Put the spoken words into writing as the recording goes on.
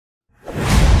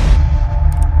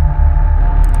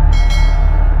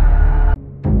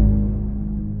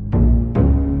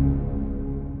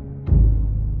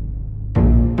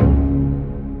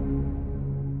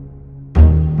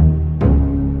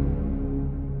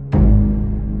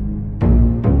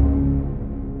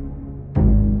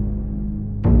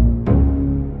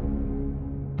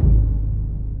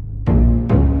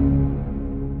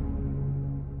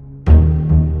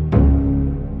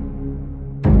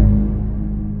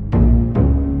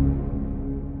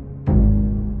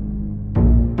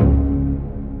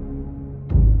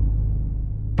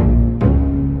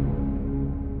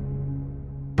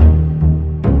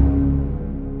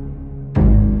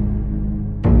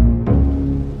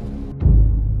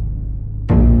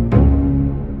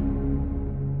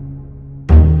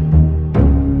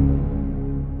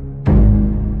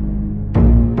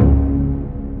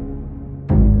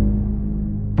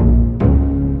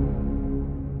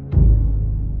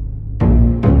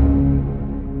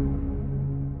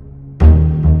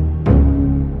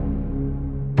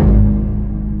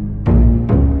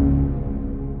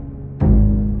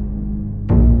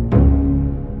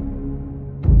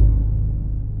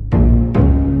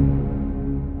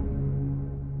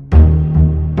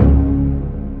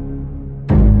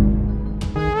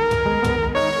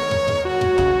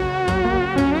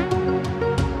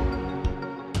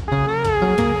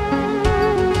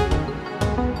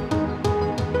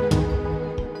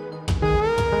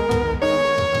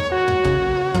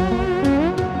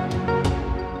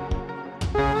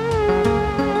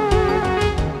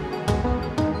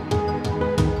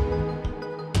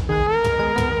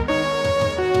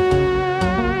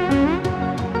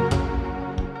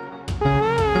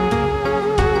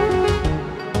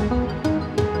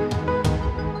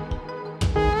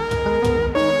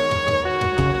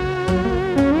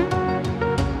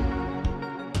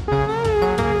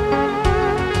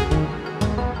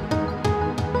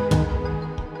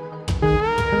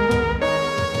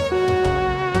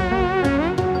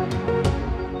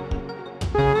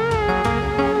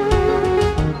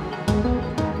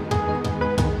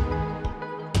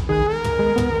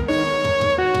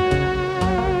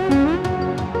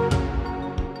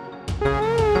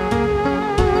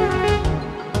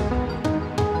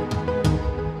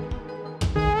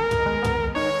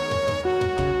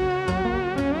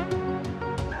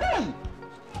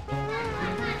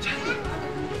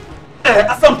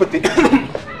Asampati.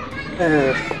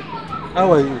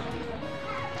 How are you?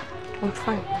 I'm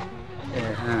fine.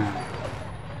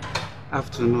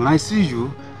 Afternoon. I see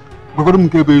you.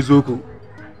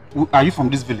 Are you from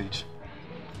this village?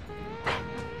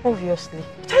 Obviously.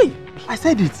 Hey, I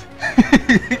said it.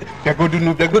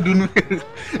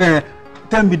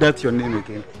 Tell me that your name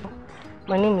again.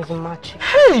 My name is Machi.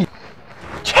 Hey!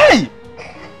 Hey!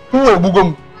 Who are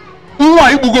Bugum? Who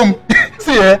are you Bugum?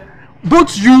 See,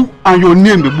 both you and your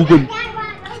name, the Bugum.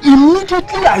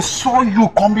 Immediately I saw you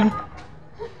coming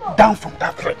down from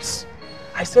that place.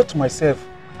 I said to myself,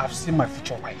 I've seen my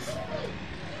future wife.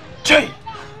 Jay!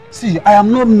 See, I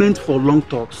am not meant for long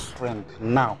talks, friend.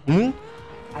 Now, I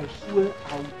swear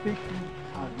I will take you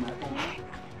as my own.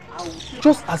 I will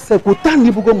just accept.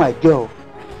 Go my girl.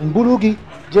 Mbulugi,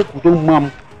 just don't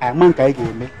mom. I man kai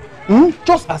game.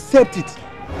 Just accept it.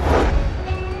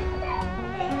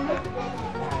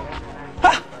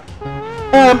 Ha!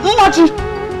 Mmachi.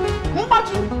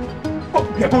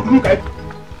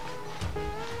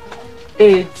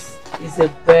 AIDS is a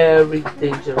very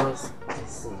dangerous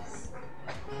disease.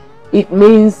 It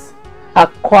means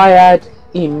acquired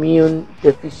immune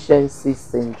deficiency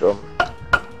syndrome.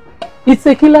 It's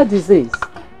a killer disease.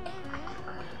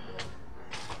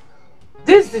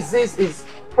 This disease is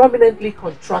prominently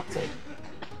contracted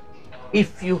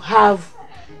if you have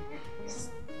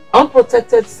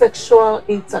unprotected sexual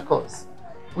intercourse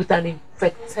with an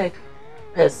infected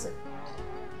person.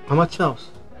 Mama Charles,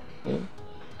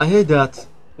 I heard that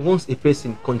once a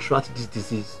person contracts this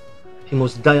disease, he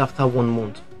must die after 1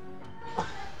 month.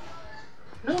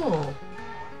 No,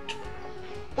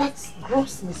 that's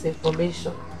gross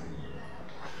misinformation.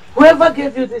 Whoever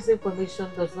gave you this information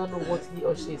does not know what he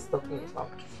or she is talking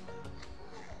about.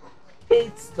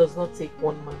 AIDS does not take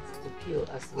 1 month to kill,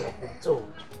 as we have been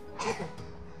told.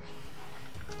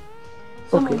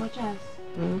 So, Mama Charles,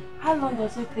 how long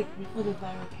does it take before the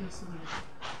virus kills somebody?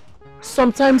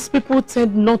 Sometimes people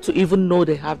tend not to even know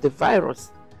they have the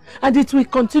virus, and it will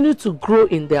continue to grow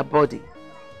in their body.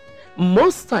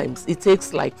 Most times it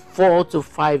takes like 4 to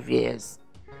 5 years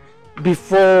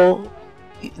before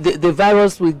the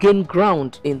virus will gain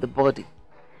ground in the body.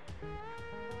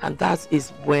 And that is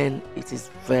when it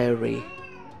is very,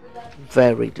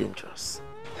 very dangerous.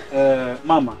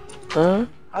 Mama. Huh?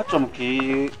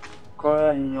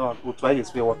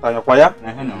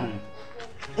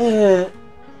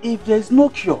 If there is no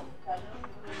cure,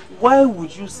 why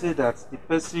would you say that the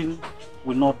person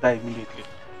will not die immediately?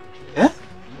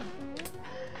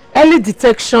 Early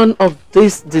detection of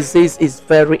this disease is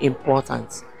very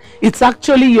important. It's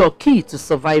actually your key to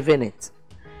surviving it.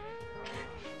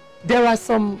 There are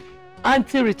some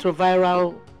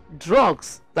antiretroviral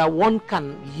drugs that one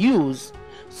can use.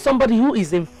 Somebody who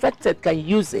is infected can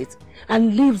use it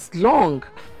and lives long.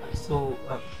 So,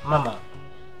 Mama,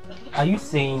 are you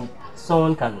saying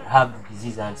someone can have the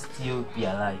disease and still be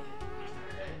alive?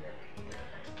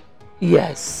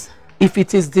 Yes. If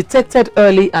it is detected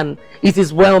early and it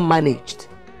is well managed,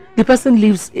 the person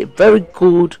lives a very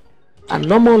good and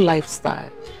normal lifestyle.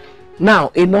 Now,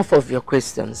 enough of your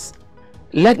questions.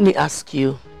 Let me ask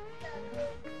you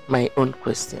my own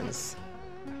questions.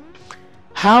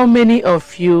 How many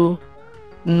of you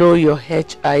know your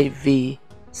HIV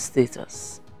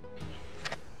status?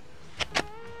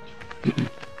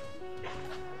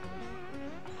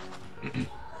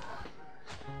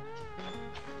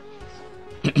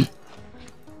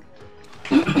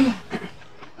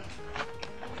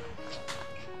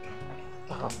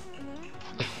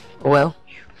 Well,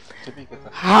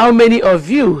 how many of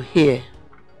you here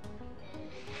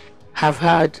have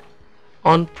had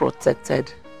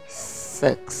unprotected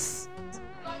sex?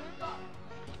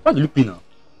 What are you looking at?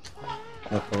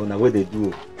 Now what they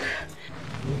do?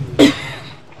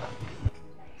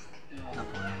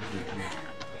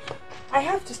 I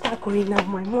have to start going now,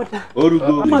 my mother.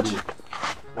 How much?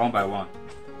 One by one.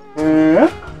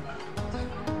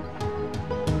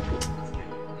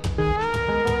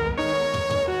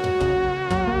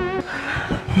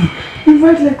 You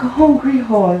ride like a hungry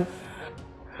horse.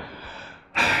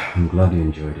 I'm glad you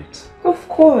enjoyed it. Of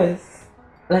course.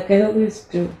 Like I always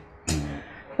do.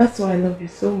 That's why I love you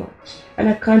so much. And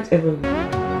I can't ever leave.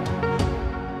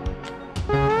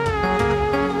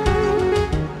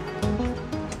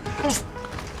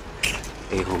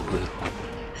 Hey, hold.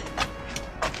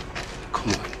 Come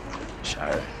on,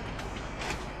 Shara.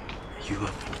 You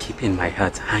have been keeping my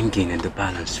heart hanging in the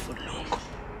balance for long.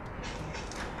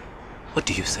 What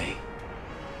do you say?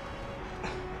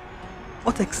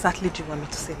 What exactly do you want me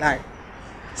to say, Larry?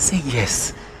 Say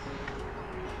yes.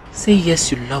 Say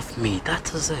yes, you love me.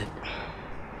 That is it.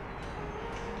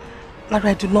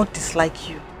 Larry, I do not dislike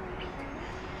you.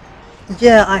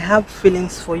 Yeah, I have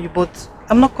feelings for you, but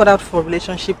I'm not cut out for a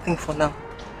relationship thing for now.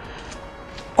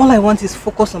 All I want is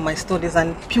focus on my studies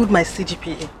and build my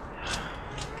CGPA.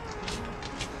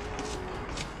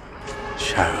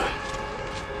 Sharon,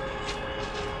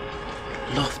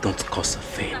 love don't cost a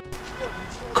thing.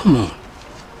 Come on.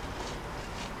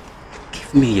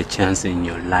 Give me a chance in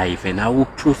your life and I will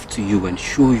prove to you and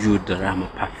show you that I'm a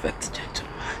perfect gentleman.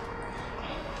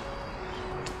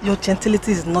 Your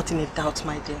gentility is not in a doubt,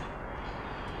 my dear.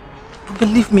 But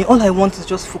believe me, all I want is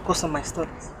just focus on my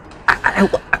studies.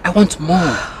 I want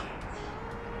more.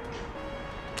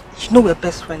 You know we're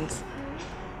best friends.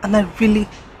 And I really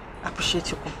appreciate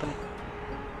your company.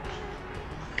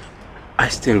 I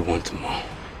still want more.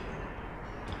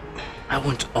 I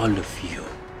want all of you.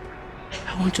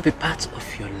 I want to be part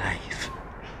of your life.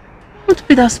 I want to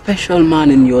be that special man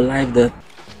in your life that...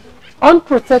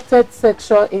 Unprotected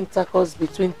sexual intercourse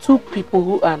between two people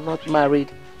who are not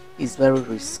married is very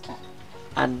risky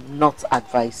and not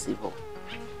advisable.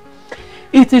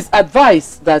 It is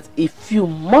advised that if you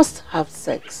must have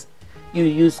sex, you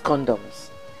use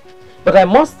condoms. But I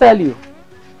must tell you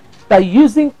that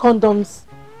using condoms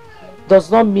does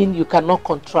not mean you cannot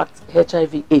contract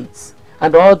HIV/AIDS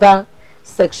and other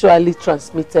sexually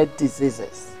transmitted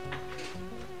diseases.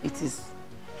 It is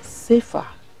safer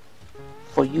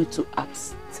for you to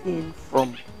abstain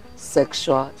from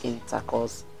sexual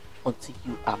intercourse until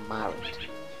you are married.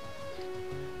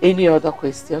 Any other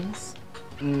questions?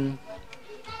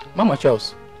 Mama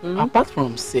Charles, apart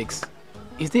from sex,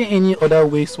 is there any other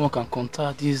way someone can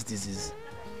contract this disease?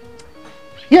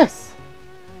 Yes.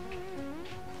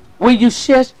 When you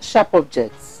share sharp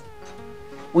objects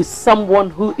with someone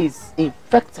who is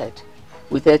infected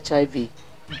with HIV,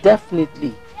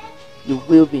 definitely you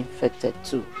will be infected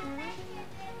too.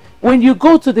 When you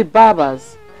go to the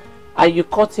barbers and you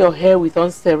cut your hair with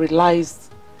unsterilized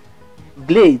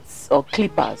blades or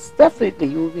clippers, definitely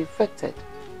you will be infected.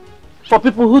 For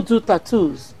people who do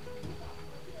tattoos,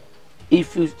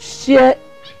 if you share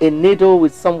a needle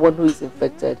with someone who is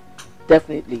infected,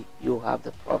 definitely you'll have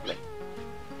the problem.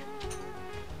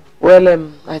 Well,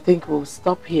 I think we'll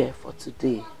stop here for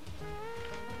today.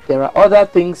 There are other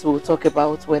things we'll talk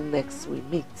about when next we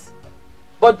meet.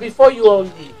 But before you all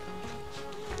leave,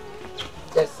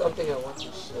 there's something I want to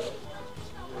share.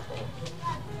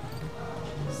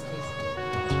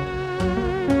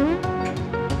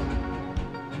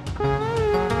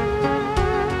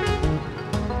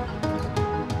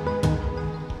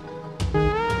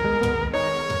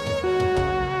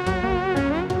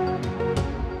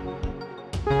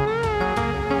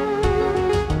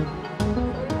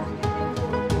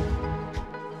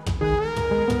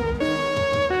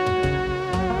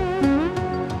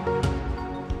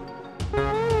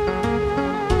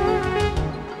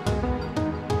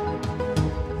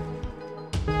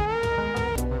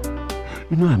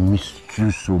 You know I missed you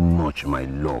so much, my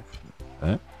love.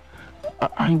 Eh?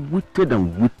 I waited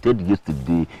and waited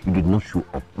yesterday. You did not show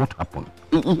up. What happened?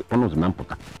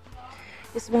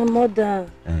 It's my mother.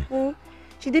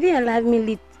 She didn't allow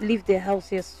me leave the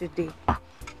house yesterday.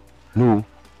 No,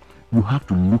 you have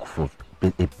to look for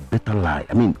a better lie.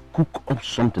 I mean, cook up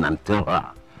something and tell her.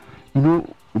 You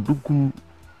know, Udukun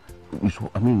is,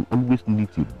 always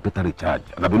needs a better recharge.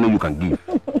 And I don't know you can give.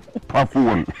 Powerful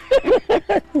one.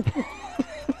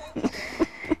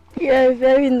 You're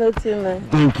very naughty, man.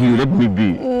 Thank you, let me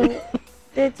be.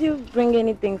 Did you bring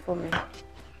anything for me?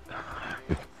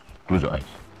 Close your eyes.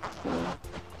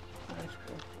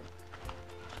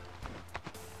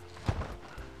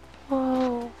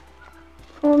 Wow.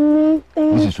 For me,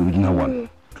 thank you. This is original one.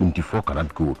 24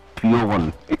 karat gold. Pure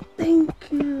one. Thank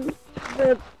you.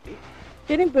 But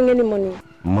you didn't bring any money.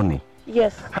 Money?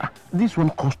 Yes. This one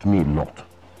cost me a lot.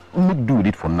 Make do with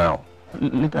it for now.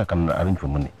 Later I can arrange for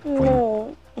money for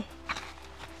you.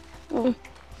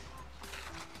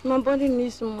 My body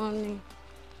needs money.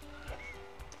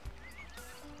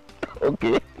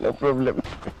 Okay, no problem.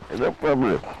 No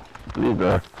problem. Please,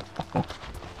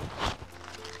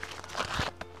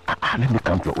 let me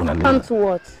count your own. Count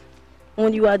what?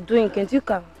 When you are doing, can't you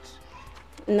count?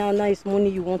 Now it's money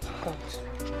you want to count.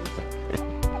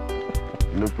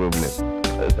 No problem.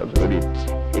 I'm sorry.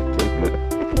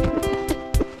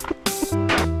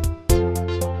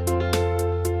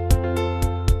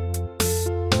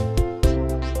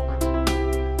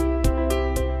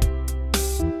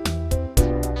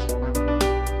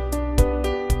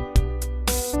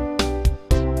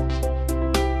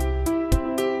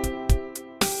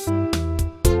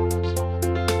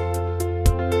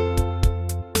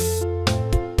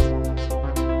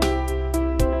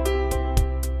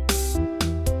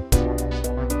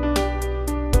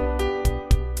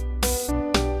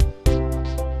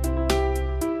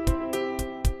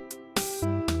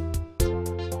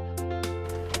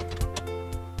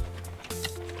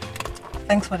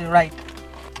 Thanks for the ride.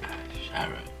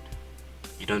 Sharon,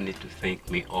 you don't need to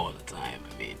thank me all the time.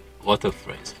 I mean, what are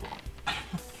friends for?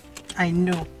 I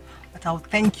know, but I'll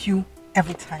thank you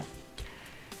every time.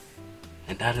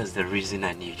 And that is the reason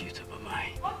I need you to be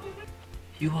mine.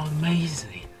 You are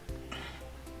amazing.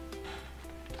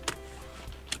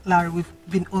 Larry, we've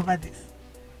been over this.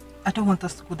 I don't want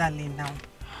us to go that lane now.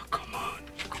 Oh, come on,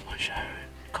 Sharon.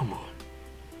 Come on.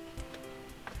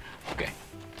 Okay.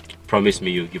 Promise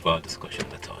me you'll give our discussion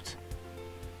a thought.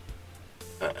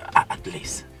 At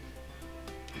least.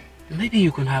 Maybe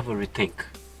you can have a rethink.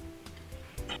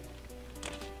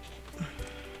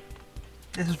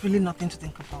 There's really nothing to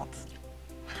think about.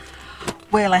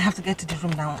 Well, I have to get to the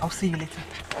room now. I'll see you later.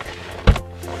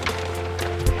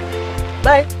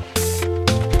 Bye.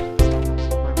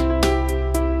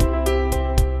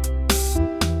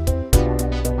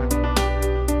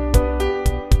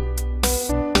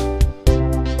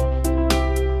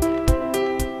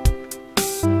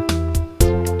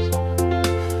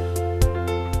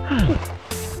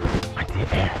 My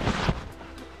dear,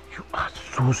 you are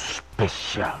so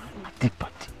special,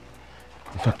 Adipati.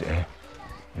 In fact,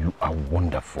 you are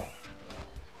wonderful.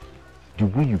 The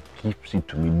way you give it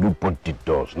to me, nobody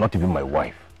does, not even my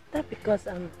wife. That's because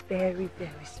I'm very,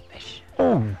 very special.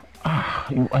 Oh,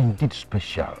 you are indeed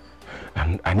special.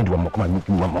 And I need one more. Come and meet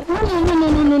you one more.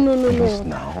 No. Please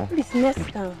now. Please,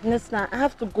 next time. I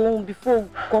have to go home before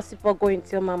gossip go and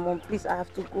tell my mom. Please, I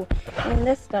have to go.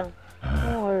 Next time.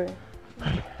 Don't worry.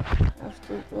 I have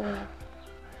to go.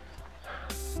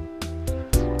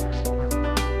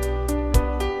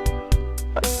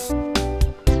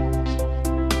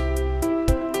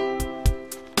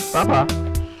 Papa.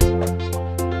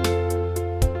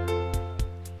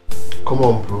 Come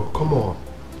on, bro. Come on.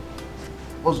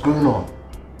 What's going on?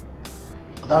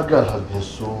 That girl has been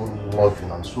so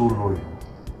loving and so loyal.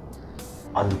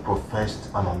 And you professed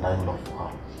an undying love for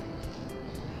her.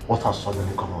 What has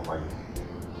suddenly come over you?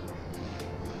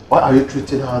 Why are you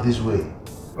treating her this way?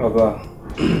 Baba,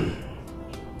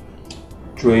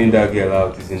 throwing that girl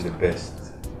out isn't the best.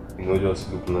 You know, just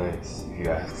look nice if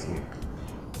you ask me.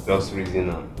 Just reason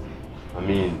now. I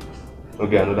mean,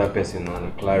 maybe another person on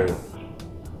a clarion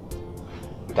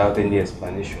without any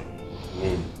explanation. I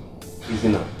mean,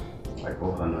 reason now. I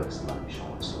owe her no explanation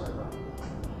whatsoever.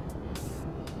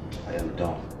 I am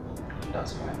done.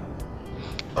 That's fine.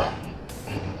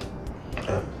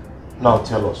 Now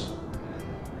tell us,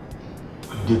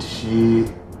 did she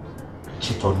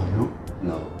cheat on you?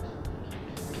 No.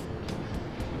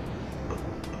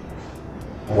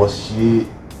 Was she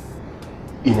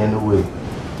in any way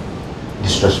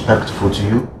disrespectful to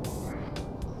you?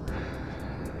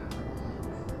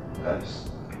 Guys,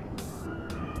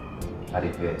 at the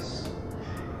base,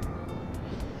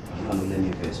 I'm not letting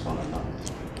you base one another.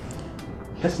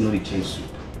 Let's know the change soup.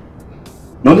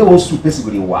 No only one soup person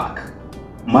go dey work.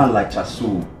 Man like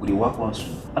Chasu go dey work one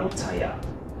soup. I don't tire.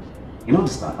 You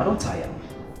understand? I don't tire.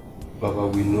 Baba,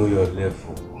 we know your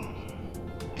level.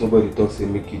 Nobody talks say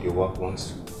make you dey work one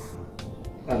soup.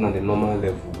 That's not the normal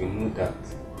level. We know that.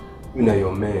 You know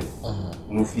your men.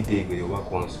 No fit dey go dey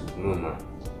work one soup. No, nah.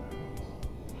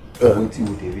 Wetin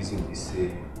with the reason we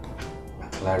say a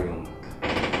clarion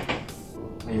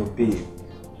and your babe.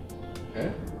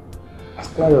 As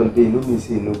clarion dey, no mean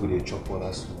say you no go dey chop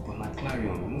other soup, but na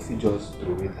clarion, you no fit just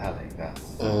throw it her like that.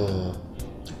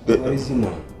 What is it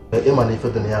now? Emma ife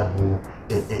dị na ya bụ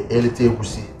elite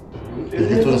egusi,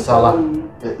 elite nsala,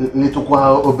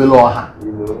 elitekwa obele ọha.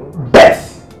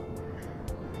 Beth!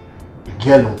 The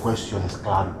girl in question is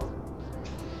Claudia.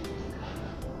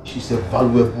 She's a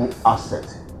valuable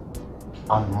asset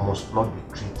and must not be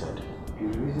treated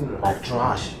like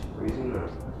trash.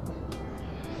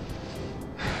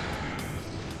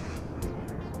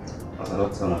 As I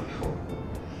don't tell her before,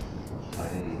 I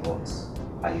really want,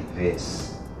 I invest.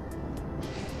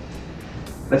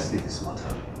 Let's leave this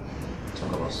matter.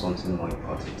 Talk about something more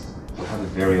important. We have a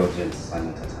very urgent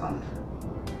assignment at hand.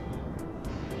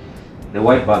 The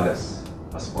white baggers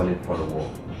are spoiling for the war.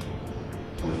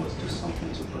 We must do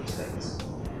something to protect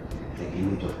the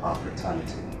image of our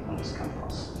fraternity on this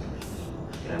campus.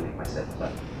 Did I make myself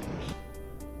clear?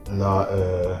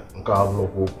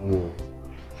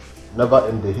 Never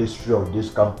in the history of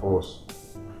this campus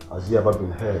has it ever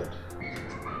been heard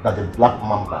that the Black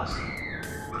Mambas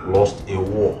lost a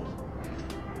war,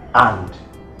 and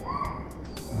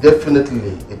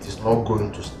definitely it is not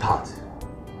going to start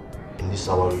in this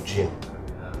our regime.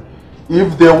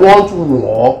 If they want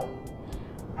war,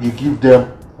 we give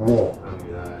them war.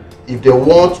 If they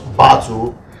want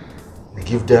battle, we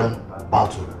give them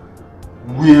battle.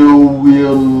 We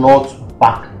will not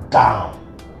back down.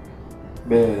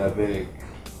 Ben, I beg.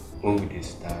 When will they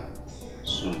start?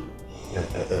 Soon.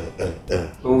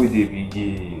 When will they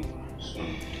begin?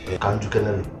 Soon. Can't you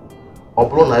canary?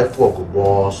 Oblo na ifo go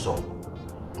boss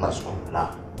na school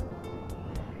na.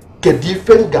 Ke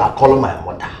different guy call my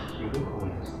mother. You don't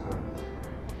understand.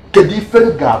 Ke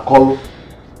different guy call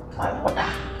my mother.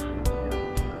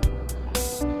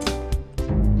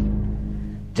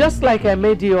 Just like I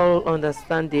made you all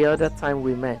understand the other time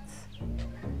we met,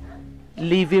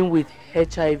 living with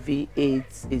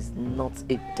HIV/AIDS is not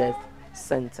a death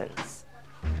sentence.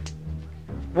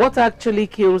 What actually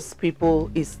kills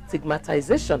people is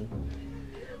stigmatization.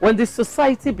 When the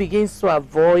society begins to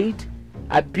avoid,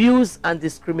 abuse, and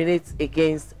discriminate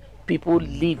against people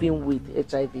living with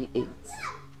HIV/AIDS,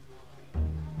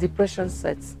 depression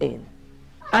sets in.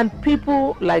 And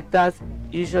people like that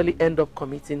usually end up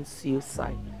committing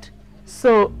suicide.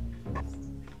 So,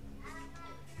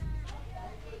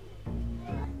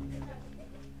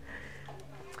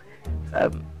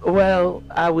 well,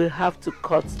 I will have to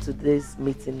cut today's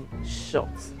meeting short.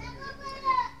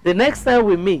 The next time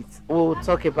we meet, we'll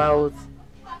talk about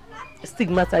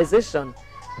stigmatization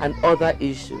and other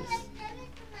issues.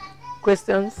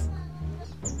 Questions?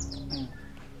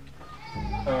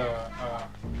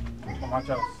 Mama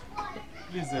Charles,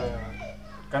 please,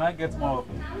 can I get more of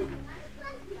it?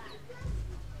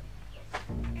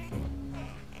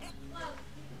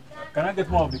 Can I get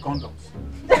more of the condoms?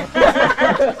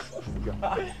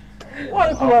 Why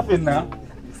are you laughing now?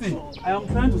 See, I am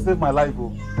trying to save my life.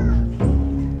 Oh.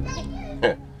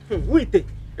 Wait, you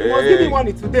must give me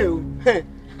money today.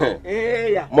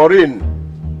 Yeah. Maureen,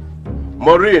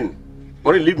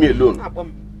 leave me alone.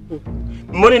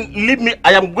 Maureen, leave me.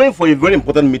 I am going for a very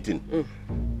important meeting.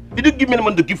 Did you give me any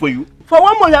money to keep for you? For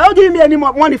 1 month, you're not giving me any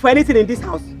more money for anything in this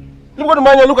house.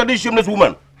 Look at this shameless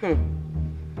woman.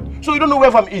 So you don't know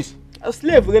where farm is? A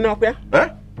slave, you know, where? Eh?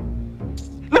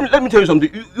 Let me tell you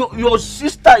something. Your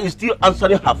sister is still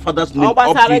answering her father's name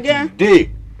up to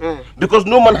today. Because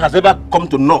no man has ever come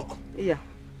to knock. Yeah.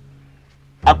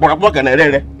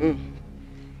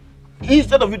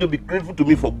 Instead of you to be grateful to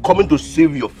me for coming to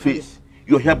save your face,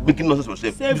 you're here making nonsense of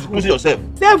yourself. Save yourself.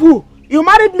 Save who? You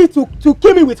married me to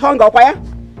kill me with hunger, why?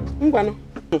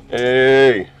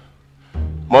 Hey,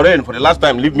 Maureen, for the last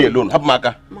time, leave me alone. Have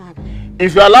Maka.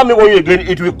 If you allow me one you again,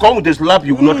 it will come with a slap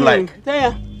you will not like.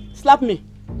 Slap me.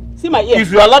 See my ear.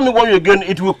 If you allow me one you again,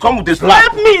 it will come with a slap.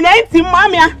 Slap me, see my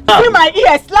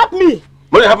ear. Slap me.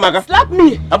 Maureen, have Maka. Slap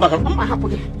me. Have Maka.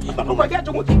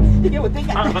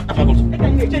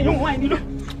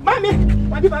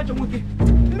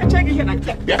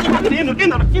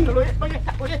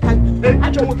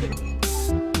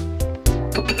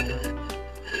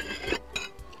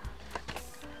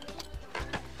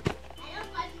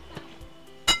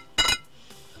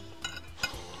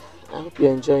 I hope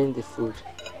you're enjoying the food.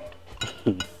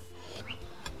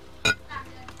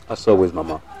 As always,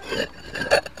 Mama.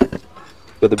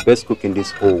 You're the best cook in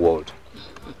this whole world.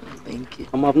 Thank you.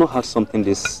 Mama, I've not had something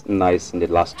this nice in the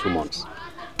last 2 months.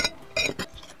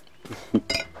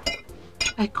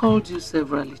 I called you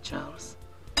severally, Charles.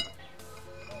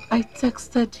 I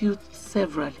texted you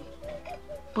severally,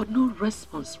 but no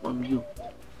response from you.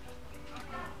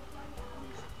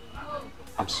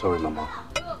 I'm sorry, Mama.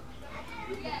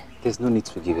 There's no need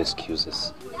to give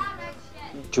excuses.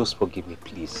 Just forgive me,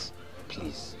 please.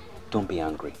 Please, don't be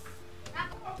angry.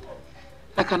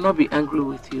 I cannot be angry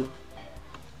with you.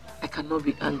 I cannot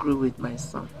be angry with my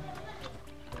son.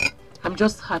 I'm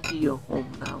just happy you're home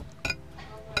now.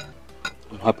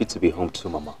 I'm happy to be home too,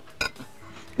 Mama.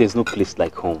 There's no place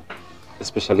like home,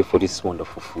 especially for this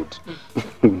wonderful food.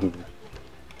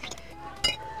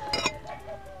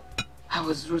 I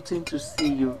was rooting to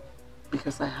see you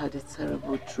because I had a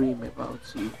terrible dream about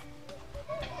you.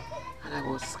 And I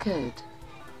was scared.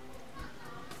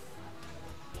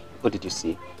 What did you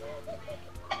see?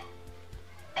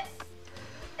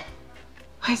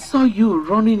 I saw you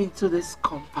running into this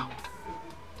compound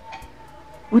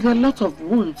with a lot of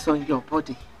wounds on your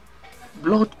body,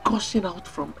 blood gushing out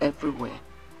from everywhere.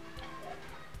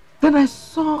 Then I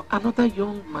saw another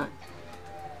young man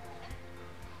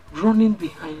running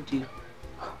behind you.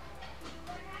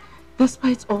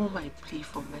 Despite all my plea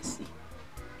for mercy,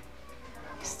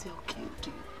 he still killed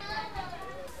you.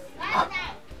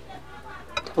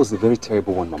 That was a very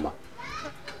terrible one, Mama.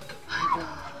 I know.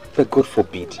 But God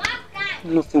forbid,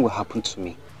 nothing will happen to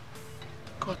me.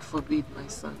 God forbid, my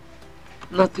son.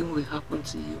 Nothing will happen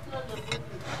to you.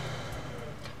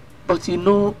 But you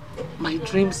know, my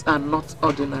dreams are not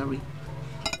ordinary.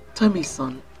 Tell me,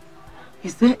 son,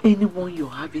 is there anyone you're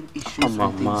having issues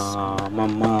with?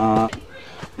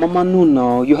 Mama,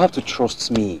 no, you have to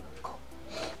trust me.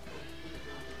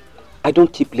 I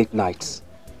don't keep late nights.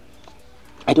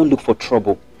 I don't look for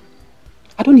trouble.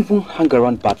 I don't even hang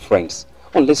around bad friends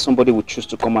unless somebody would choose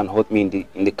to come and hurt me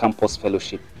in the campus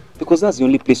fellowship, because that's the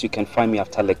only place you can find me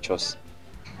after lectures.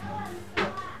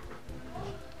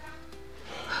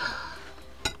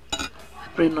 I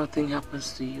pray nothing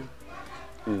happens to you.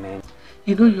 Amen.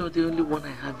 You know you're the only one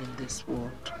I have in this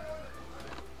world.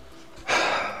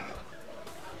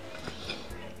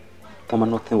 Mama,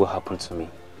 nothing will happen to me.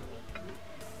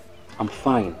 I'm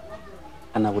fine,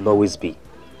 and I will always be.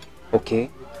 Okay?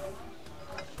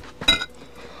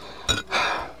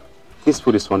 This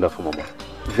food is wonderful, Mama.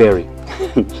 Very.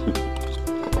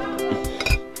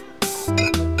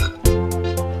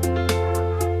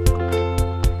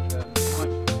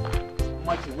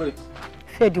 Wait.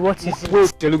 Fedi, what is it? Wait,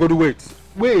 Telugodu, wait.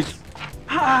 Wait.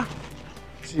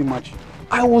 See, Machi,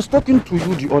 I was talking to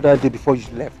you the other day before you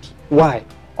left. Why?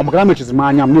 I'm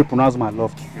not pronouncing my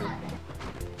love to you.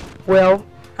 Well,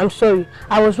 I'm sorry.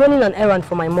 I was running an errand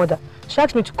for my mother. She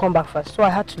asked me to come back first, so I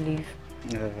had to leave.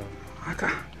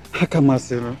 How come I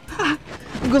say no?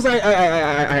 Because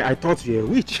I thought you were a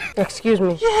witch. Excuse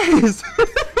me. Yes.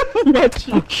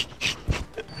 Machi.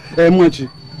 Machi.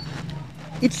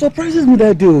 It surprises me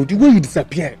that day, the way you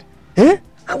disappeared. Eh?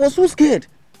 I was so scared.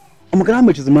 I'm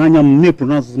going to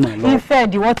pronounce my love.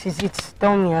 Fedi, what is it?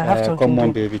 Tell me, I have something. Come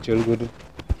on, baby.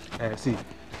 See,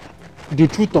 the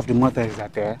truth of the matter is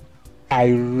that I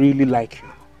really like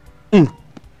you.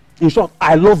 In short,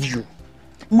 I love you.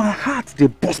 My heart, they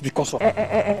burst because of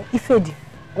Ifedi,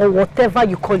 or whatever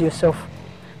you call yourself.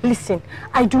 Listen,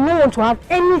 I do not want to have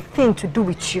anything to do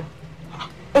with you.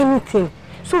 Anything.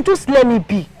 So just let me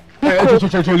be. Wait for us to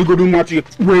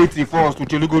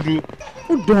Telugodu.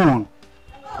 Hold on.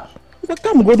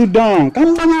 Come go down.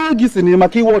 Come on, get in the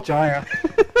key watch.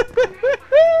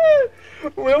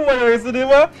 When you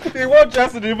cinema, you watch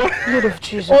us cinema. Blood of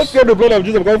Jesus. Okay, the blood of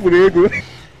Jesus come for the ego.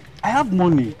 I have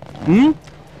money. And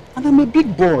I'm a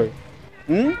big boy.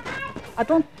 I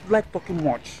don't like talking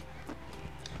much.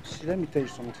 See, let me tell you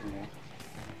something.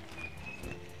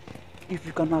 If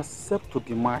you can accept to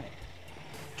be mine,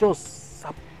 just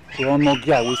and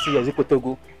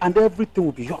everything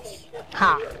will be yours.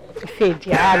 Ha!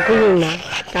 Fedi, I agree now.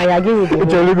 I agree with you.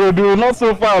 Do not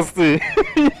so fast.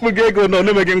 If we get go, no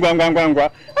making gwang.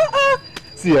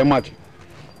 See, imagine.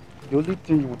 The only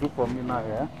thing you will do for me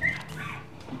now,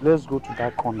 let's go to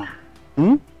that corner.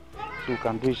 So you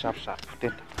can do it sharp.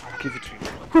 Then I'll give it to you.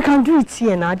 We can do it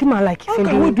here now. I didn't like it. How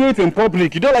can we do it in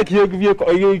public? You don't like you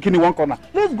in one corner.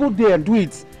 Let's go there and do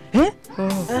it.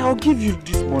 I'll give you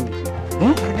this money.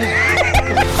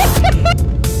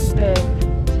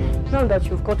 Now that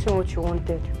you've gotten what you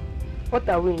wanted, what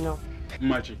are we now?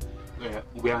 Magic.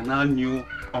 We are now new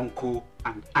uncle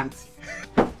and auntie.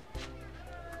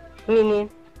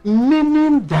 Meaning?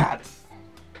 Meaning that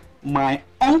my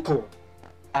uncle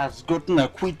has gotten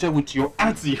acquainted with your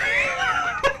auntie.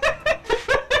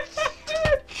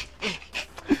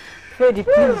 Freddy,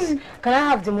 please. Can I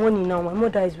have the money now? My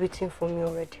mother is waiting for me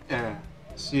already.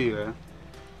 See,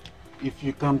 if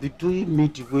you can be doing me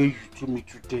the way you do me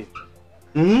today,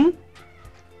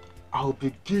 I'll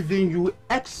be giving you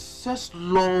excess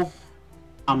love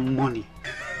and money.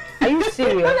 Are you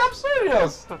serious? I'm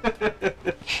serious.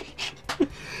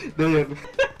 There you go.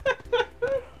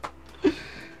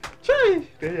 Try.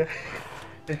 There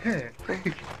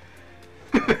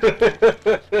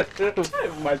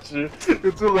much. You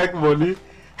too like money.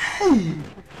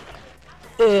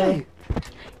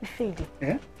 Freddy.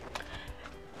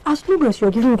 As long as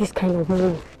you're giving this kind of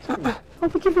money, I'll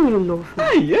be giving you love.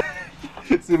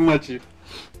 See, Machi,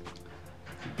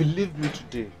 believe me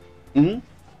today,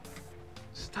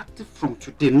 starting from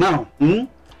today now,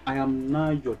 I am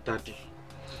now your daddy.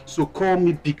 So call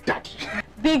me Big Daddy.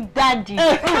 Big Daddy.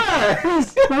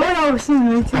 Please, when I was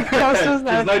seeing you, but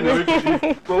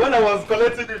when I was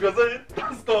collecting it, you were saying,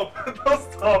 don't stop.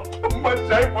 What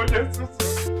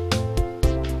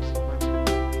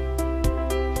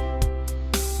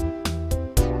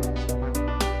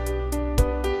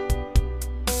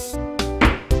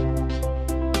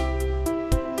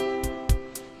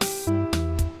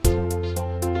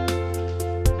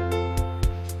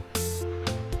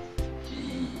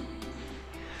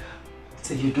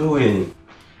are you doing?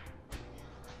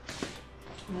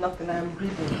 Nothing, I'm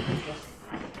reading.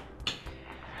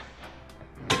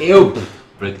 Ew,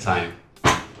 break time.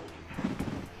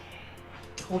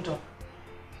 Hold on.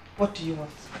 What do you want?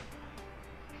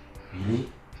 Really?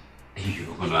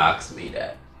 You're gonna ask me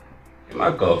that? You're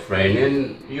my girlfriend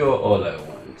and you're all I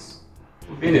want.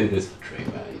 We've been in this for 3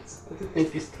 months. What do you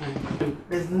think this time?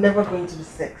 There's never going to be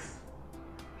sex.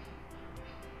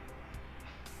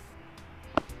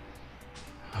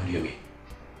 How do you mean?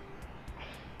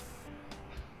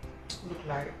 Look,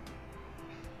 Larry.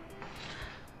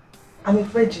 I'm a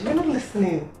virgin. You're not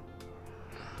listening.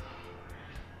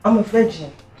 I'm a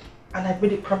virgin. And I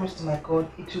made a promise to my God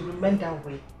it will remain that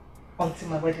way until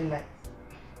my wedding night.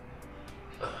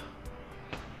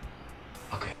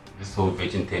 Okay, this whole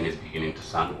virgin thing is beginning to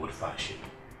sound old-fashioned.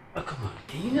 Oh, come on,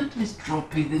 can you at least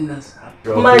drop it in this?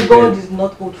 My God is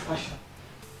not old-fashioned.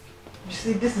 You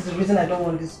see, this is the reason I don't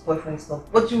want this boyfriend stuff.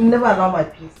 But you will never allow my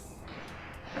peace.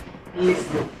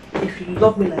 Listen, if you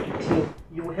love me like a king,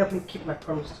 you will help me keep my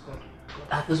promise to God.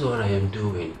 That is what I am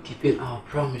doing, keeping our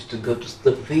promise to God to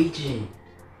stay virgin.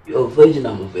 You're a virgin,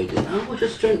 I'm a virgin. I was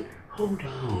just trying. Hold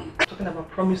on. I'm talking about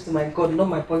promise to my God, not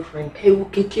my boyfriend. Hey, we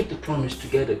can keep the promise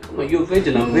together. Come on, you're a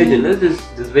virgin, I'm a virgin. Let's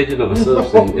just virgin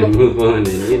ourselves and move on. And,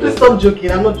 you know. Just stop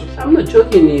joking. I'm not joking. I'm not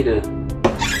joking either.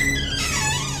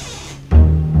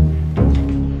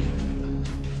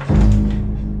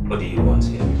 What do you want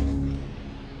here?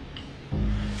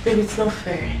 Baby, it's not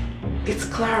fair. It's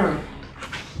Clara.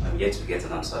 I'm yet to get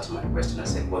an answer to my question. I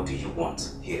said, what do you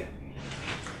want here?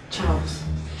 Charles,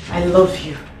 I love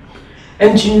you.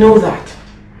 And you know that.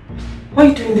 Why are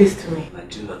you doing this to me? I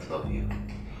do not love you.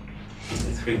 It's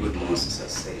been 3 good months since I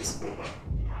said it's over.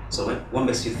 So what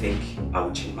makes you think I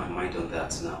will change my mind on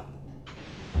that now?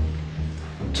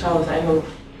 Charles, I know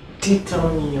deep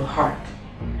down in your heart,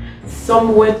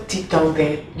 somewhere deep down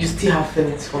there, you still have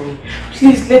feelings for me.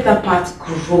 Please let that part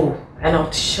grow and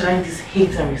outshine this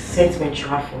hate and resentment you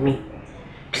have for me.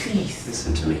 Please.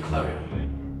 Listen to me, Clara.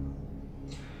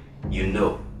 You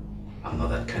know I'm not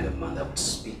that kind of man that would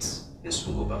spit and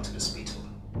soon go back to the spittle.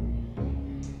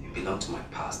 You belong to my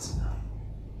past now.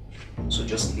 So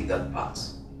just leave that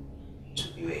past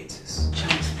to new 80s.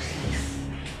 Charles, please.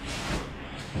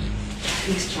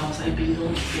 Please, Charles, I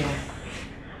belong here.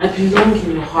 I belong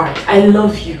in your heart. I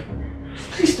love you.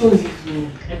 Please don't leave me.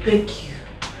 I beg you.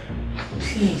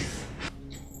 Please.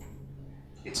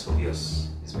 It's obvious.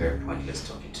 It's very pointless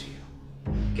talking to you.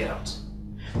 Get out.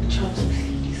 Charles,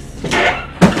 please.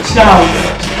 Charles!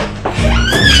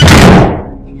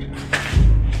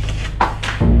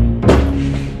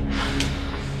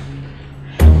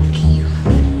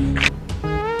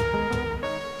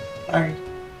 Larry.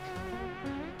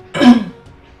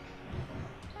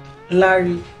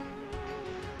 Larry.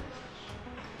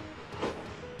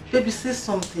 Baby, say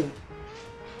something.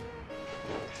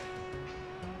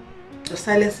 Your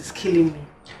silence is killing me.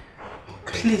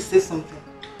 Okay. Please say something.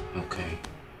 Okay.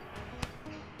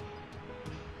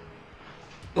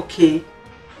 Okay.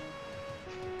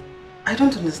 I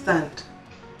don't understand.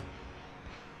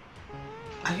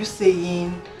 Are you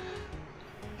saying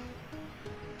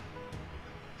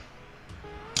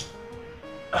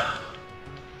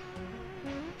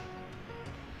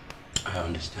I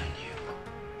understand you.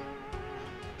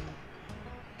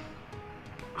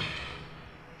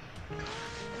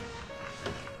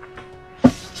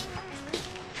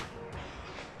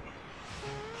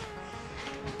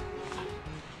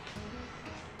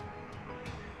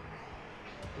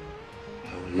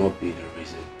 I will not be the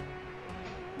reason.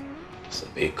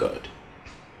 Disobey God.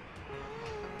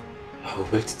 I will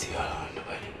wait till on the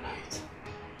wedding night.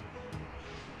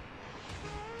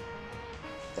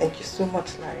 Thank you so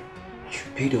much, Larry. I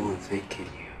should be the one thanking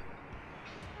you.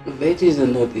 The virgins are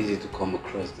not easy to come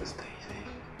across these days.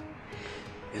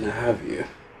 And I have you.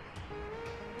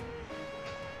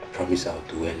 I promise I'll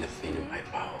do anything in my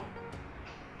power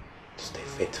to stay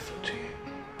faithful to you.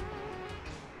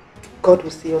 God will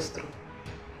see us through.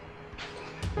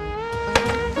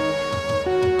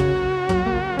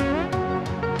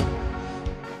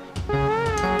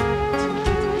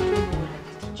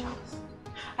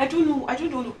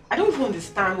 I don't even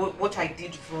understand what I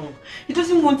did wrong. He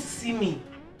doesn't want to see me.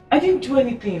 I didn't do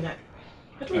anything.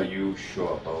 Are you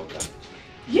sure about that?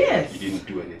 Yes. You didn't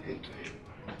do anything to him?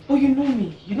 Oh, you know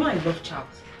me. You know I love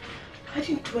Charles. I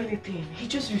didn't do anything. He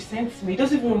just resents me. He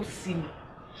doesn't even want to see me.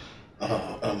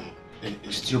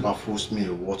 It still baffles me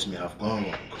what may have gone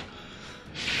wrong.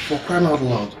 For crying out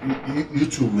loud, you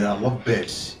two were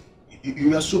lovebirds.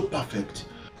 You are so perfect.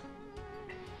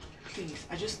 Please,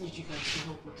 I just need you guys to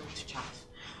help me talk to Charles.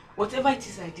 Whatever it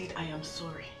is I did, I am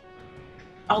sorry.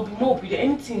 I'll be more with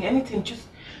anything, just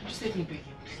let me beg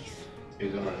him, please.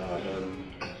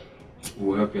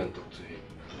 We'll help you and talk to him.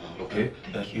 Okay?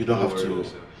 You don't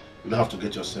have to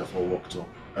get yourself all worked up.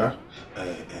 Huh?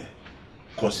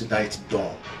 Consider it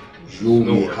done. You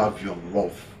will have your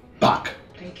love back.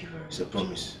 Thank you very much. It's a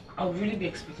promise. I'll really be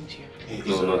expecting to you. It's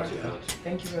all right.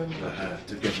 Thank you very much.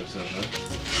 Take care of yourself, huh?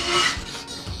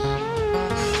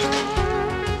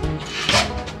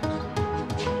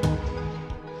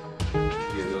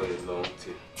 You know it's long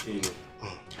too. You know,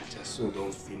 just so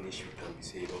don't finish with them. You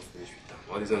say you don't finish with them.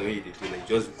 All this on way you do, like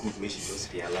just good, make you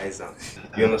just realize them.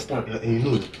 You understand? You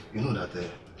know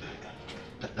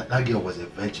that girl was a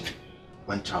virgin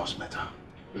when Charles met her.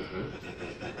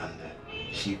 And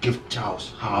she gave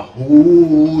Charles her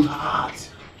whole heart.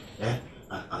 Yeah?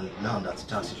 And now that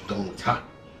Charles is done with her,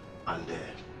 and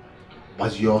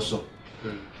was you also?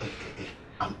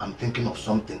 I'm thinking of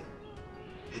something.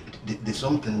 The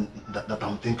something that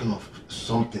I'm thinking of,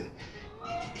 something.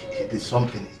 The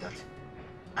something is that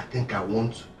I think I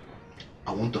want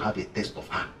to have a taste of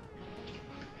her.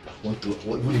 I want to,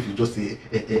 even if you just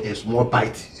a small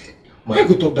bite. Why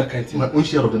go talk that kind of thing? My own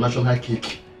share of the national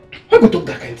cake. Why go talk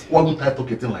that kind of thing? Why don't I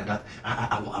talk a thing like that?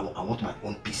 I want my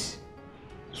own piece.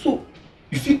 So,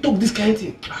 you feel talk this kind of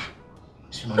thing?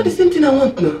 Not the same thing I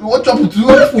want now. Watch up to you.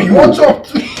 Watch up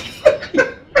to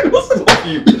What's wrong with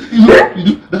you? You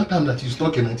know, that time that she's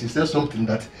talking and she said something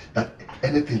that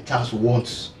anything Charles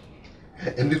wants.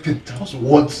 Anything Charles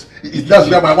wants. That's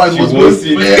where my wife was going to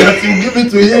give it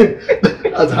to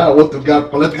him. That's how I want to go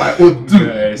collect my own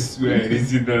too. I swear,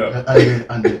 is it there?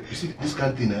 And you see this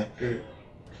kind of thing,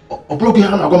 I broke your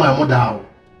hand, I got my mother.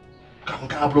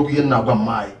 I broke your hand, I got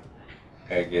my.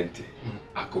 Again,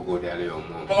 I could go there, your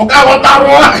mom. Okay, what that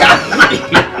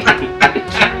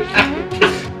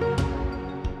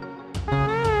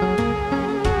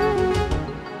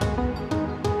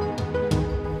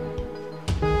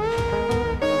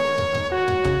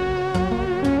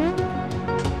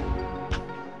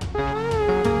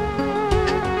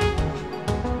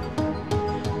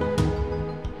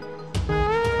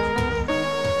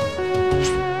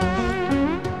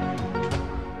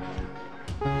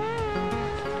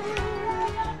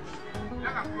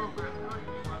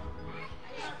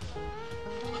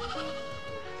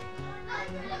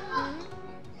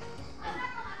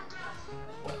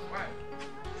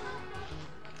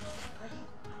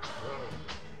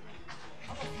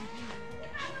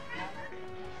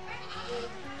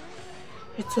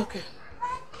It's okay.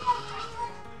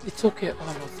 It's okay, all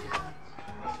of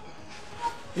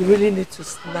you. You really need to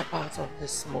snap out of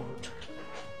this mode.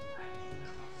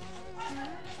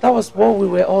 That was what we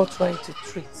were all trying to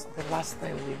treat the last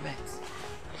time we met.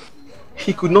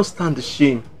 He could not stand the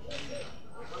shame,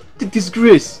 the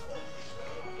disgrace.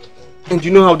 And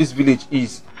you know how this village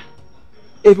is.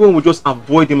 Everyone will just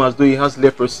avoid him as though he has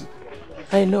leprosy.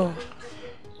 I know.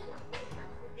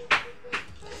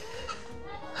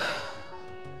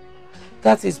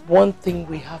 That is one thing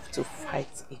we have to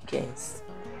fight against.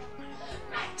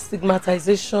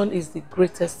 Stigmatization is the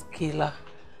greatest killer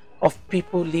of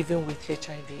people living with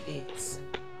HIV/AIDS.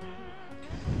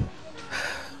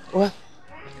 Well,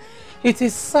 it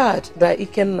is sad that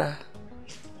Ikenna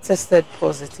tested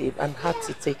positive and had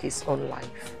to take his own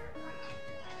life.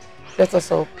 Let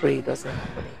us all pray it doesn't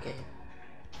happen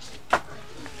again.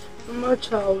 Mama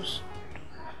Charles,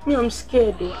 me, I'm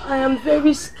scared though. I am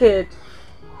very scared.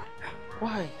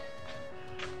 Why?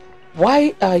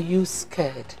 Why are you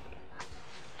scared?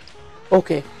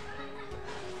 Okay.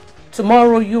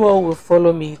 Tomorrow you all will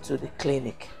follow me to the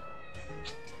clinic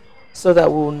so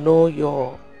that we'll know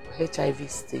your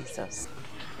HIV status.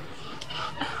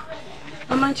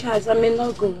 Mama Charles, I may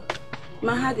not go.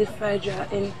 My heart is fragile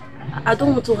and I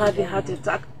don't want to have a heart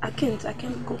attack. I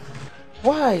can't go.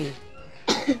 Why?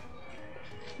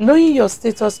 Knowing your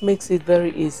status makes it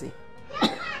very easy.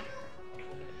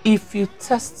 If you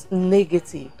test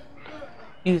negative,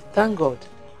 you thank God.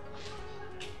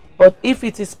 But if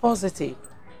it is positive,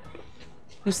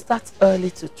 you start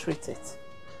early to treat it.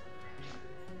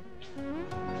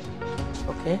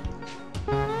 Okay?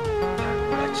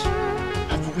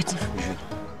 I'm waiting for you.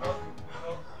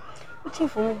 Waiting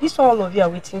for me? This one, all of you are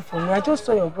waiting for me. I just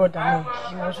saw your brother now.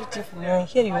 He was waiting for me, and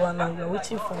here you are now. You are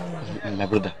waiting for me. My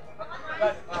brother,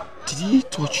 did he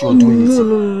touch you or do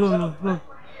anything? No.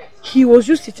 He was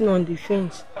just sitting on the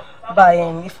fence by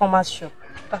a farmer's shop.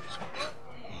 That's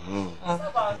all.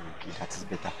 Okay, that is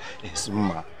better. Yes,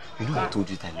 Mama, you know I told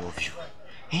you that I love you.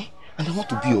 Eh? And I want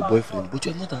to be your boyfriend, but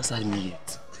you have not answered me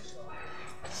yet.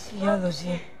 See,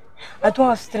 Alozie, I don't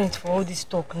have strength for all this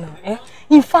talk now. Eh?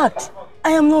 In fact,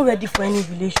 I am not ready for any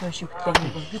relationship with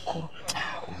anybody. Because...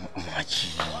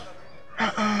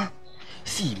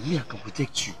 See, me, I can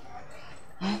protect you.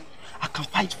 I can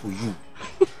fight for you.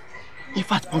 In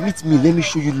fact, permit me, let me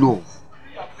show you love.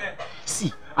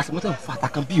 See, as a matter of fact, I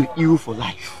can be your hero for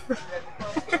life.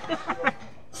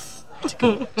 See,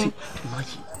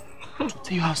 imagine, to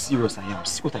tell you how serious I am,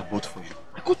 see what I bought for you.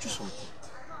 I got you something.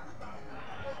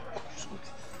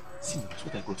 See, that's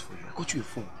what I got for you. I got you a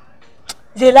phone.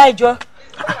 Elijah.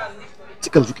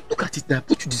 Take a look at it now. I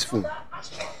bought you this phone.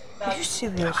 you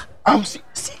serious?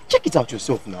 See, check it out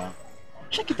yourself now.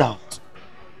 Check it out.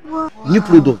 Wow. New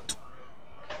product.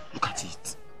 Look at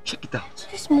it. Check it out.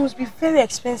 This must be very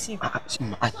expensive.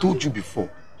 I told you before,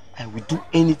 I will do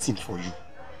anything for you.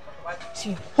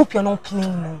 See, hope you're not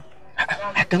playing now.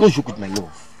 I cannot joke with my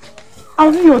love.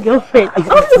 I'll be your girlfriend. I'll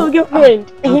be your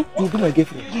girlfriend. You'll be my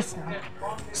girlfriend. Yes, ma'am.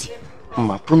 See,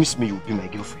 Mama, promise me you'll be my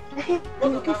girlfriend.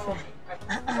 I'm your girlfriend.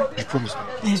 You promise me.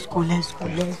 Let's go.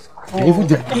 You're even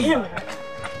there.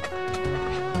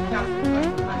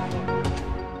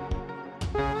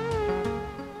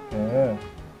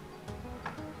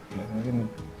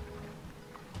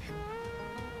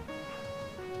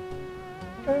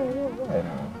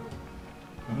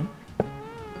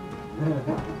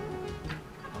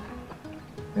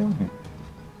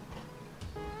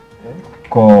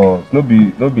 Cause no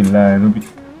be lie, no be.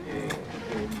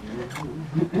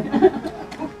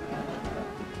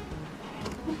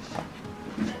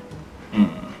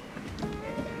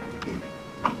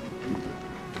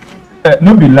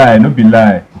 No be lie, no be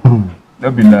lie.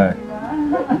 No be lie.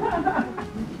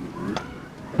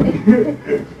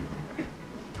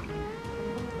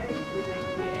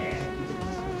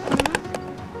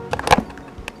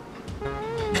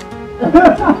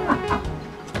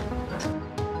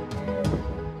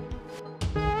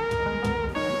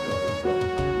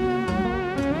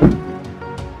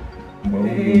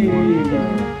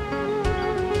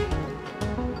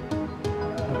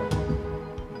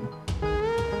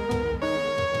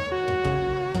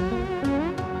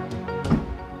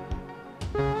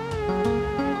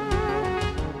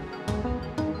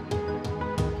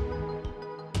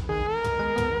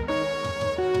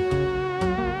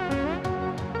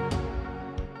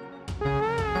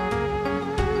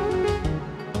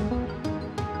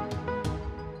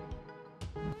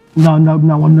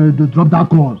 Now, when they drop that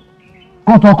call,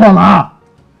 cut or call, ah.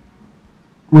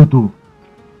 Wait, oh.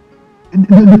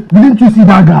 Didn't you see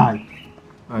that guy?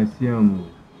 I see him.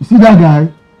 You see that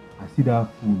guy? I see that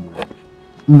fool.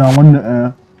 Now,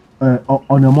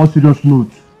 on a more serious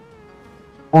note,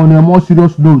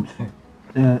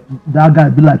 that guy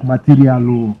be like material,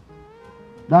 oh.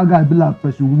 That guy be like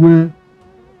person where,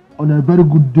 on a very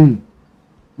good day,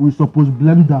 we suppose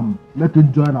blend them, let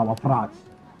him join our frats.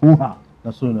 Oh,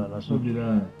 that's so. No be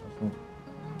lie.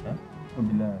 No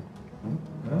be lie.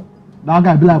 That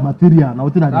guy be like material. Now,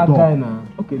 what did I That talk? guy now.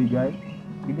 Okay, the guy,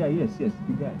 yes,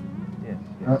 the guy.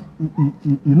 Yes.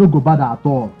 You no go bad at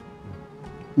all.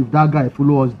 If that guy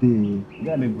follow us, You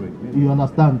gotta make break. you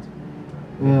understand?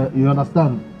 You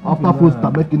understand? After first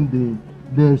start making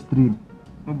the stream.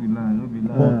 No be lie.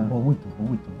 But wait,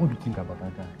 what do you think about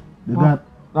that guy? The guy.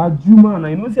 That Jew man,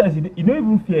 you know, say as you don't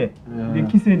even fear. They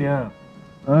kiss in here.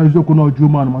 Eziokwu na Jew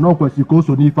man, mana o kwesịrị ka o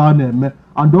so n'ife a na-eme,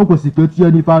 and o kwesịrị ka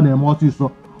etinye n'ife a na-eme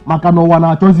ọsịsọ, maka na ụwa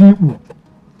na-achọzi ikpu.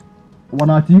 Ụwa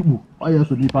na-achọ ikpu, ọ ya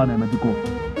eso n'ife a na-eme biko.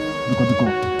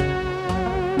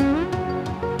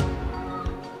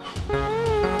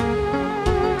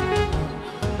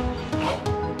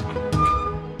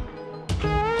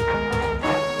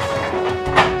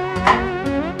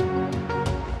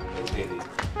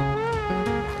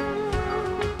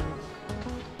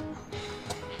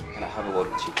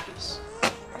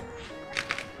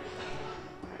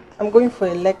 I'm going for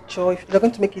a lecture. If you're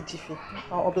going to make it jiffy,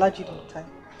 I'll oblige you the time.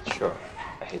 Sure.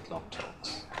 I hate long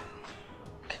talks.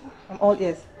 I'm all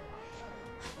ears.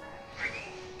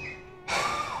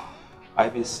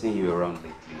 I've been seeing you around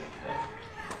lately.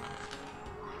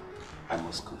 I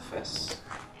must confess.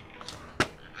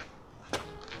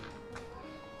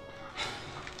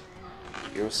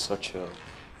 You're such a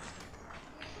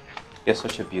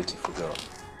beautiful girl.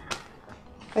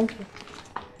 Thank you.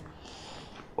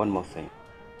 One more thing.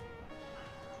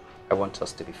 I want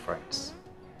us to be friends.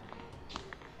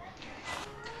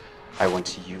 I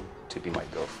want you to be my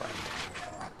girlfriend.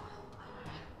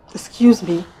 Excuse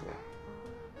me? Yeah.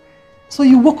 So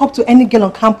you walk up to any girl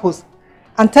on campus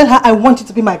and tell her I want you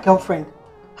to be my girlfriend?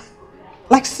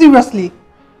 Like seriously?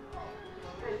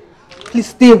 Please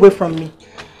stay away from me.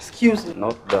 Excuse me.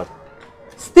 Not that.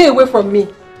 Stay away from me.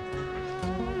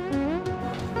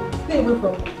 Stay away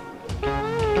from me.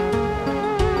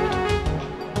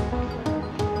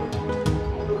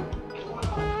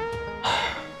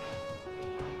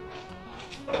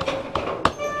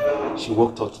 She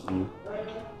walked out to me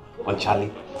on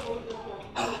Charlie.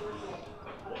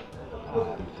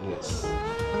 Yes.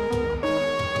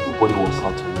 Nobody walks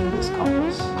out to me in this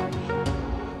campus.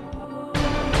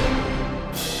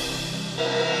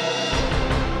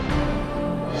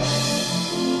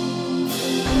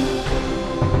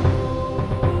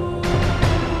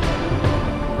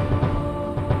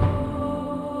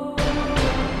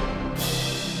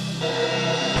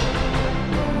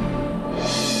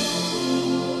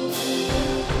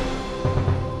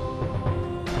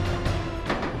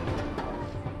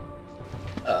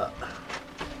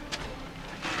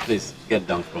 Please, get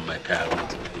down from my car. I want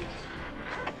to leave.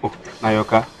 Oh, now your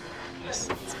car? Yes,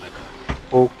 it's my car.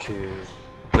 Okay.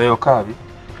 Now your car, Abi?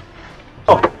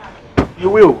 Oh, you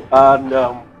will. And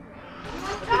I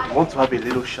want to have a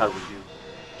little chat with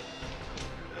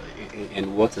you.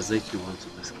 And what is it you want to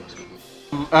discuss with me?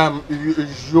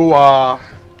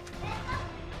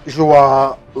 You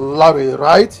are Larry,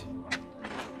 right?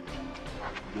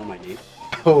 You know my name?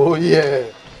 Oh yeah.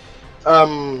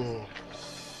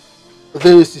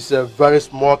 This is a very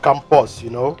small campus, you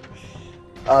know,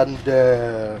 and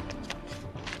there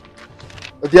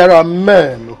are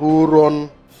men who run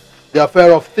the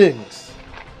affair of things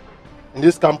in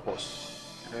this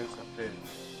campus.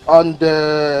 And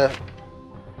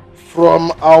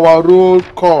from our roll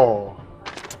call,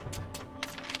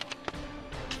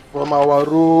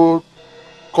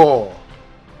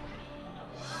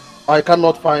 I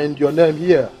cannot find your name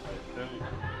here.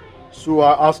 So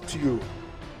I asked you,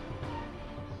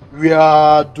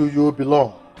 where do you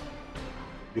belong?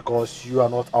 Because you are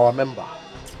not our member.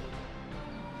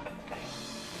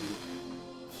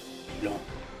 Belong?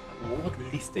 What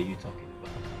list are you talking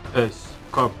about? Yes,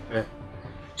 come.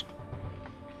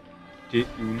 You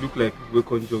look like we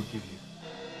can't just give you.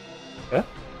 Huh?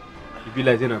 You be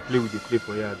like then I play with the play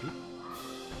for you, Abi.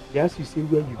 They ask you say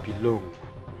where you belong.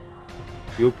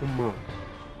 You open mouth.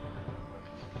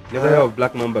 Never heard of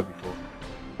Black Mamba before.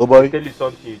 Oh boy. Tell you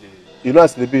something. You know,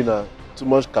 sleeping now. Too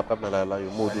much cap na la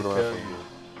you more do not for you.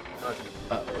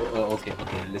 Okay,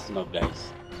 listen up,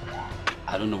 guys.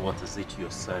 I don't know what is it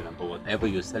you're selling, but whatever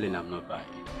you're selling, I'm not buying.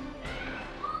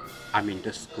 I'm in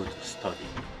this school to study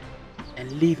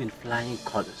and live in flying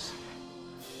colors.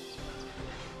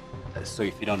 So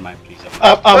if you don't mind, please.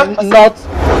 I'm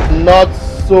not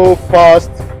so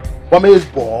fast. Mommy is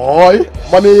boy.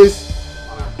 Mommy is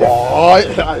boy.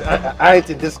 I ain't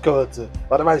in this court.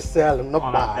 What am I selling?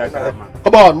 Not bad.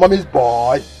 Come on, mommy's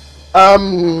boy.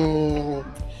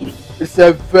 It's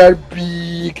a very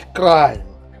big crime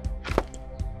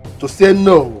to say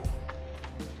no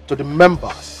to the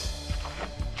members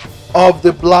of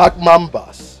the Black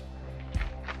Mambas,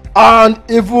 and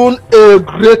even a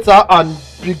greater and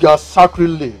bigger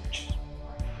sacrilege,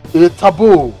 a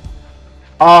taboo,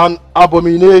 an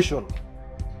abomination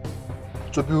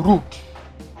to be rude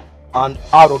and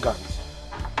arrogant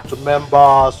to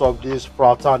members of this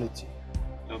fraternity.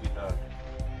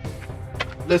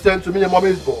 Listen to me,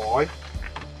 mommy's boy.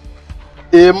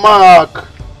 A mark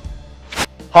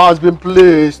has been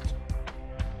placed.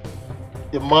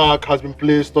 A mark has been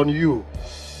placed on you,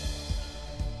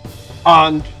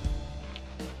 and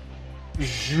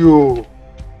you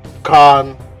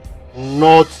can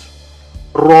not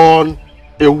run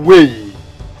away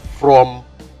from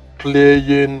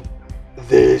playing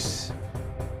this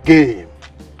game.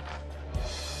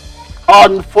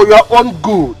 And for your own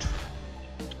good,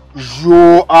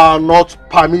 you are not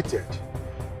permitted,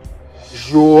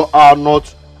 you are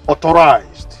not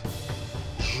authorized,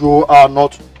 you are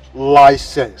not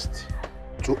licensed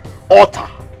to utter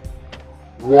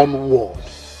one word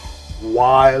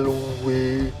while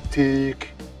we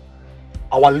take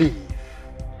our leave.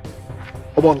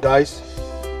 Come on, guys.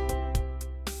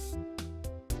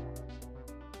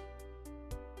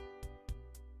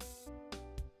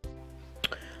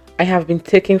 I have been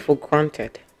taken for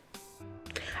granted.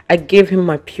 I gave him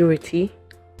my purity,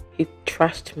 he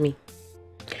trashed me.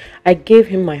 I gave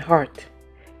him my heart,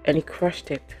 and he crushed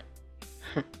it.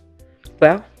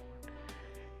 Well,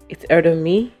 it's either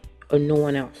me or no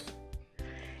one else.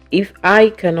 If I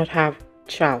cannot have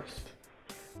Charles,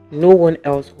 no one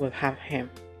else will have him.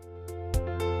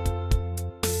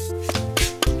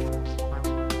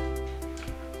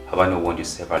 Have I not warned you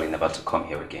severally never to come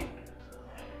here again?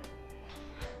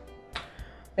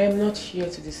 I am not here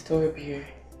to disturb you.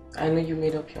 I know you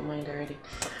made up your mind already.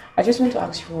 I just want to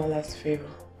ask you for one last favor.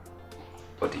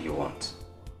 What do you want?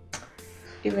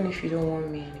 Even if you don't want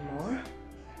me anymore,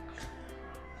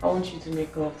 I want you to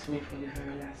make love to me for the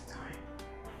very last time.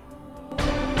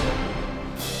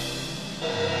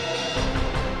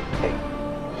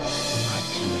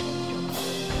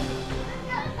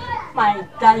 My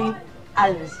darling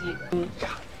Alice.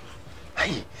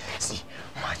 Hey, see,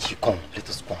 Machi, come, let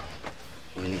us go.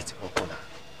 We need to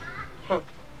go.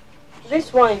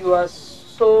 This one you are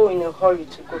so in a hurry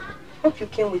to go. Hope you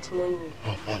came with money.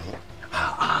 No money?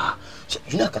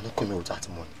 You know I cannot come here without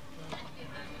money.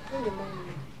 Bring the money.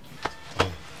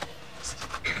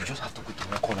 You just have to go to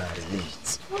one corner and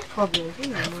relate. No problem. I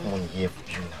have money here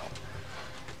for you now.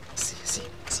 See,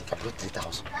 I brought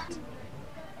 3,000.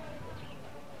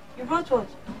 You brought what?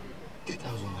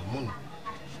 3,000 money.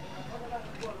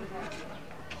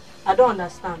 I don't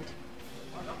understand.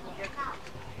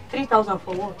 3,000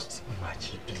 for what?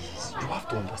 Machi, please. You have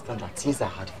to understand that things are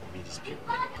hard for me this period.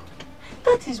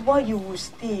 That is why you will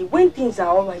stay. When things are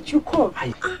alright, you come.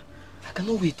 I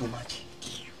cannot wait to Machi.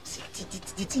 See,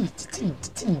 the thing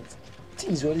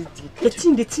is already the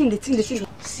thing.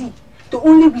 See, the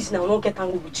only reason I will not get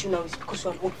angry with you now is because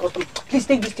you are old customer. Please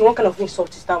take this thing. What kind of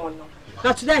insult is that one now?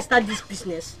 Now today I start this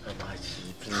business.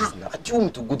 Machi, please now. Do you want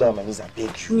me to go down on my knees and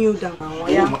beg you? Kneel down now,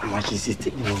 yeah? Machi, see,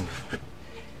 take me home.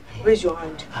 Raise your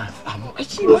hand.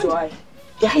 Close your eye.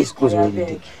 Yeah, it's closed Yeah,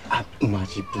 already.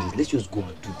 Machi, please, let's just go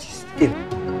and do this.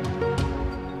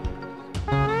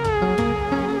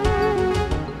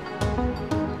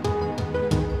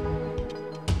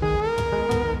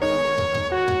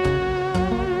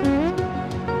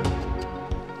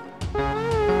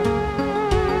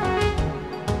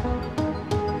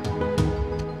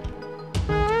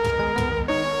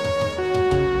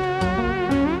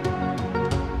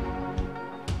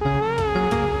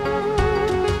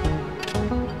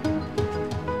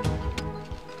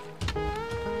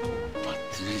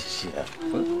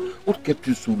 What kept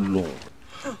you so long?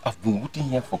 I've been waiting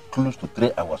here for close to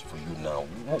 3 hours for you now.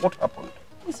 What happened?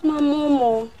 It's my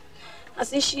mom. I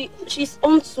say she's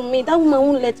on to me. That woman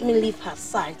won't let me leave her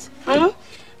side. Huh?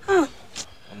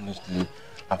 Honestly,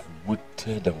 I've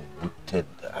waited and waited.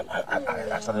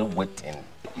 I started waiting.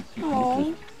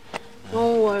 Oh,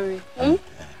 don't worry.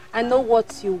 I know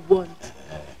what you want.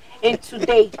 And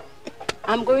today,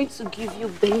 I'm going to give you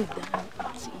bend down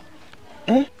booty.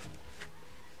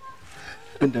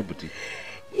 Bend down booty?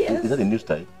 Yes. Is that a new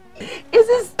style? It's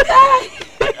a style.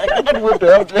 I can't wait to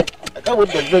have it. I can't wait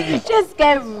to have it. Just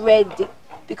get ready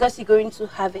because you're going to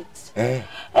have it.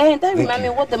 And that reminds me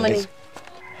what the money.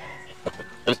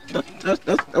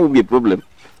 That would be a problem.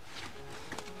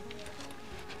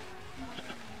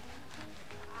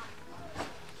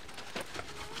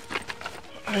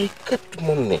 I got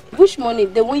money. Which money?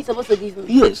 The one you're supposed to give me?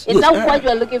 Yes. Is that what you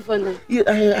are looking for now? Yeah,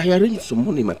 I arranged some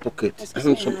money in my pocket.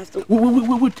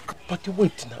 Wait, Patty,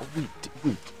 wait now,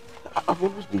 wait. I've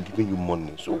always been giving you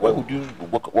money, so why would you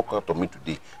walk out on me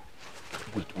today?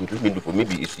 Wait, let me look for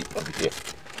maybe it's over here.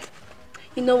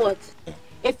 You know what?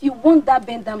 If you want that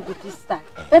bend down booty style,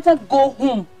 better go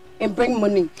home and bring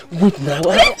money. Wait now.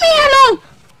 Leave me alone!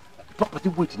 Patty,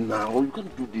 wait now. You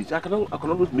can't do this. I can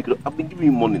always make it up. I've been giving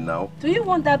you money now. Do you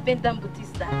want that bend down booty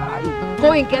style?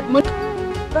 Go and get money.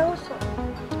 But also,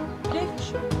 please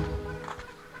show.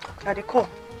 Are they come?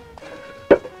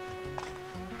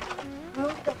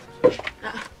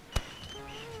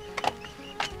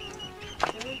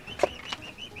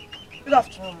 Good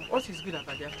afternoon. What is good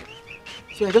about the afternoon?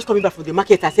 So you're just coming back from the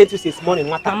market. I sent you since morning.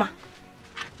 Mama,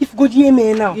 if God hear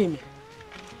me now,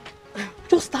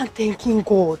 just start thanking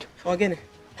God. Again.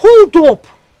 Hold up.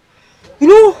 You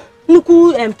know,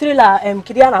 Nuku trailer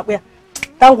Kiriana where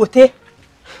Dangote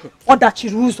all that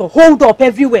Chiruso. Hold up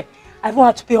everywhere. I won't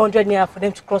have to pay 100 naira for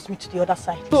them to cross me to the other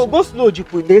side. So go slow,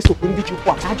 Jipu. They so couldn't you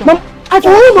Mama, Mama,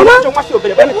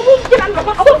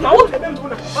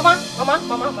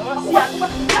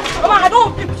 I don't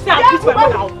want people to say I'm my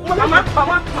mother now.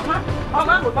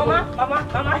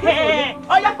 Mama, hey.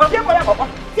 Oh yeah,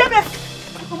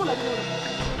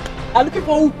 I'm looking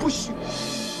for who push you.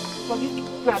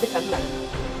 Now they can lie.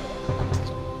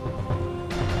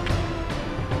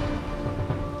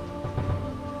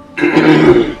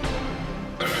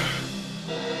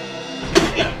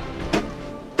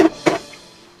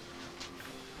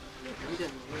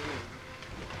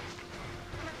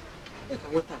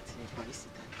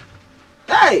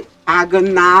 Hey,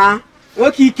 Agana.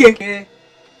 Okay, Keke.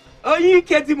 Oh, you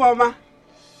can't, Mama.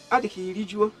 I think he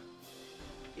read you.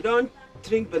 You don't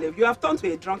drink, believe you have turned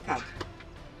to a drunkard.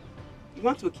 You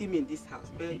want to kill me in this house,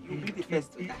 but you'll be the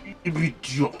first to die.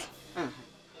 Idiot.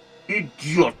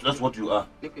 Idiot, that's what you are.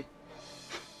 Okay.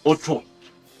 Ocho.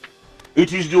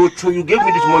 It is the Ocho you gave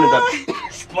me this morning that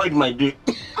spoiled my day.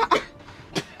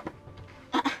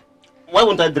 Why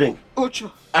won't I drink?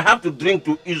 Ocho. I have to drink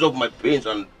to ease off my pains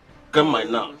and calm my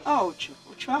nerves. Oh, Ocho.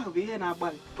 Ocho will be here now.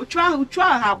 Ocho, Ocho,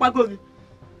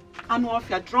 I know if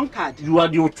you're a drunkard. You are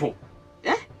the Ocho.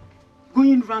 Eh?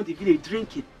 Going around the village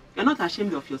drinking. You're not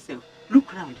ashamed of yourself.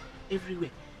 Look around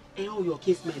everywhere. All your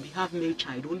case men, they have male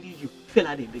child. Only you. Feel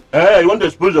like they. Hey, you want to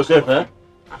expose yourself, eh?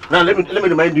 Now let me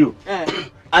remind you.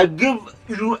 I give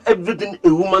you everything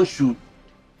a woman should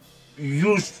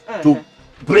use to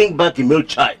bring back a male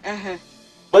child.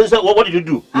 But instead, what did you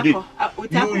do? You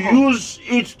use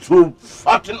it to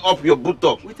fatten up your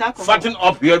buttocks, fatten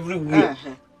up your everywhere.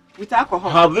 With alcohol.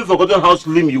 Have you forgotten how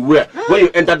slim you were when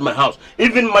you entered my house?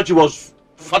 Even Machi was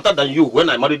fatter than you when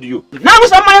I married you. Now,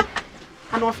 Mr. Maya,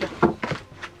 I know.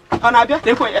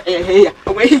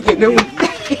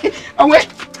 And wait,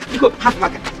 you go half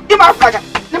maga. You half maga.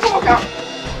 Never walk out.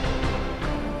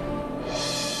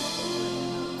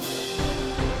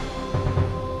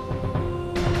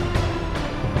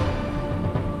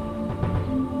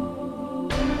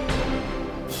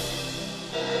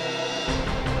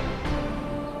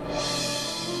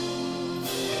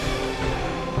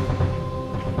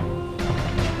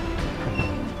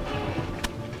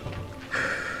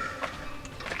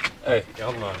 Hey,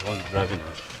 young man, who's driving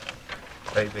us?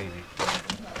 Hey, baby.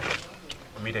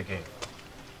 Meet again.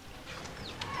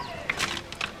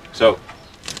 So,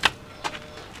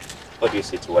 what do you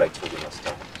say to what I told you last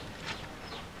time?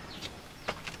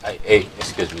 Hey,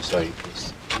 excuse me, sorry,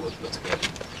 please. We'll go together.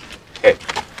 Hey.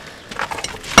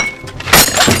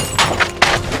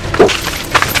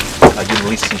 Now you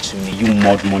listen to me, you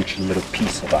mud-munching little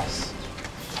piece of us.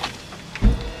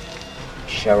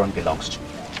 Sharon belongs to me.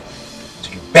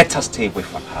 So you better stay away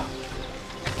from her.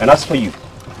 And as for you,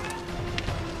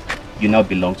 you now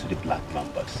belong to the Black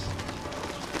Mambas.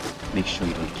 Make sure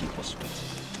you don't keep us waiting.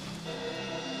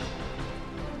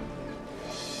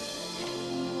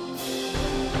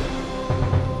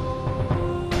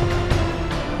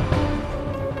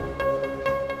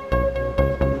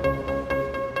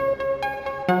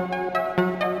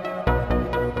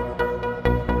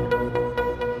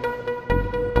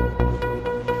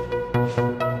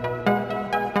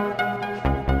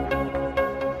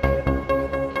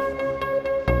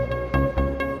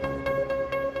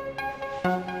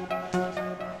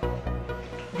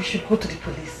 We should go to the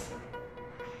police.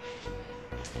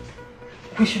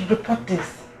 We should report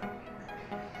this.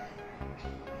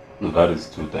 No, that is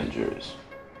too dangerous.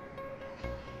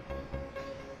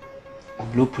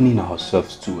 We're opening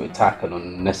ourselves to attack an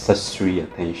unnecessary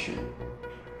attention.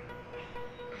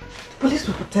 The police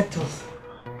will protect us.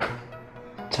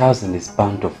 Charles and his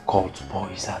band of cult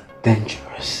boys are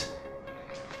dangerous.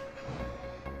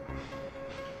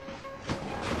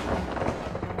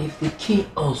 If they kill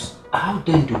us, how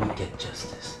then do we get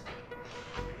justice?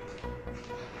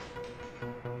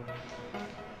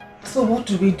 So what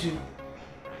do we do?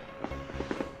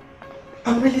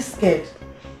 I'm really scared.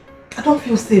 I don't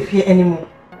feel safe here anymore.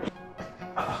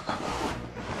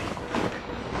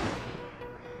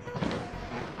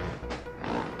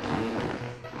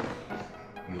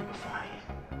 You'll be fine.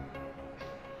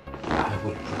 I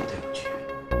will protect you.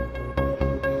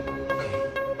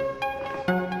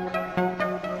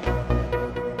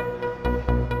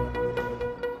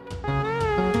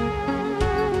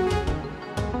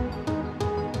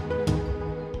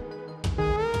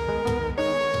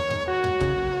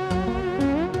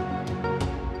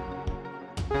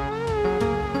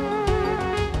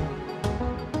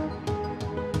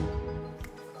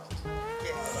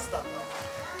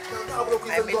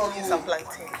 I made you some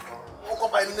plantain.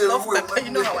 Love pepper,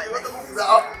 you know how I like it.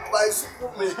 Yes.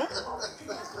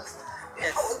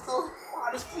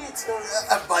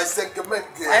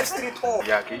 I have street home.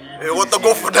 Hey, what to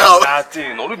go for now?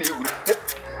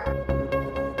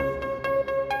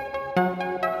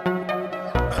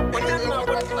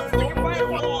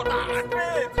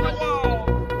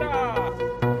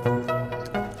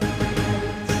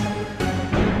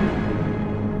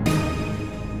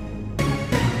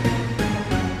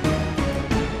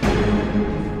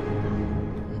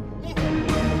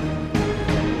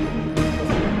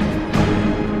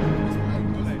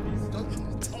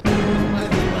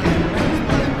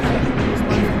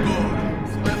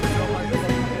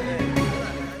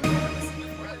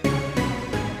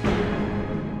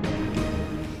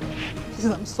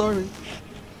 Please, I'm sorry.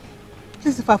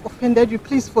 Please, if I've offended you,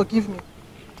 please forgive me.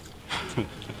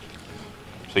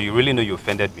 So you really know you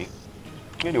offended me?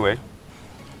 Anyway,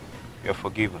 you're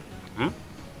forgiven. Hmm?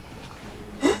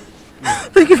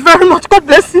 Thank you very much. God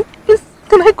bless you. Please,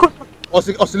 can I go?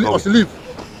 Leave.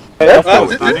 Hey, of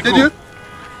course. Did you?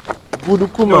 No,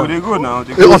 they go now.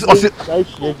 They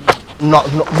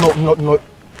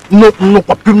No,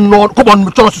 come on,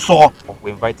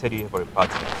 we invited you here for a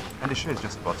party, and the show is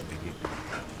just about to begin.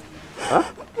 Huh?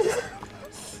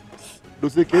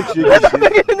 Please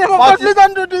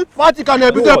don't do this. Party can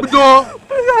be there.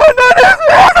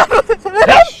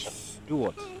 Do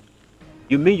what?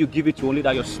 You mean you give it to only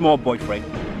that your small boyfriend?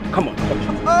 Come on,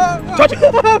 touch it.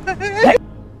 Hey.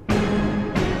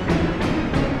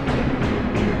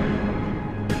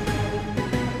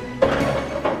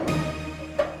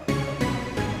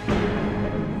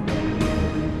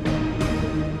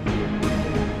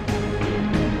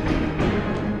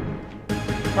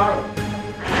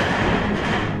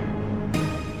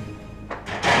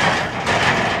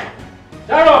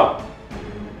 Sharon!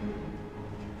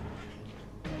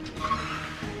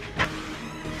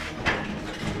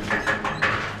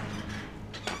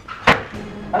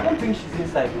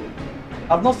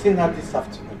 I've not seen her this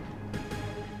afternoon.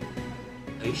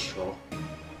 Are you sure?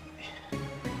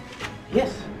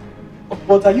 Yes.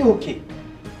 But are you okay?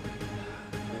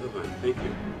 Never mind, thank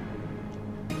you.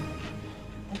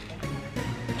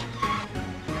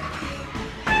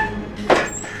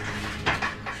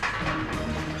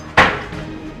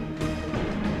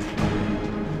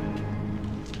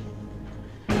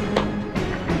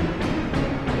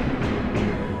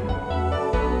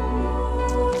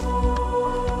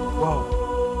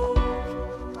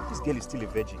 Girl is still a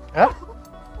virgin. Huh?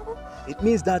 It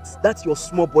means that your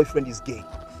small boyfriend is gay.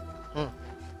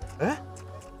 Huh?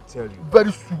 Tell you.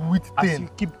 Very sweet thing. As you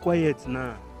keep quiet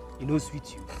now, you know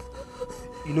sweet you.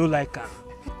 You know like her.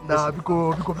 Nah,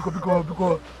 because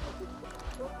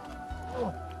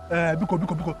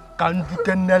Kandu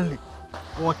Kenelli.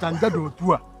 Kotanja do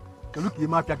tua. Keluki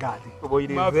mafia gadi. Boy, you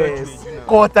dey vex.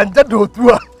 Kotanja do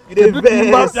tua. You dey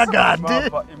vex. Mafia gadi.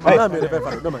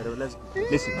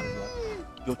 Listen,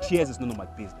 your tears is none of my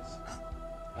business.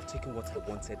 I've taken what I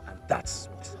wanted, and that's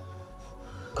what.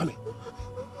 Come here.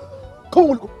 Come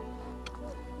on.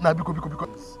 Nah, because.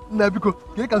 Nah, because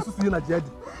you can see you na jadi.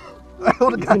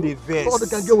 All the can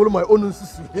get one of my own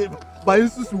susu. By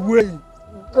susu way.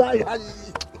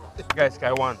 Guys,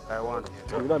 Taiwan.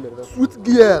 Sweet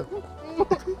girl.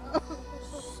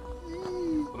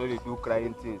 You know they do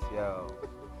crying things, yeah.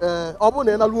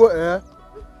 Obone na luo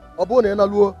Obone na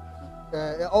luo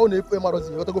all na efu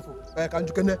marozi o to go for kan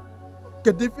jukene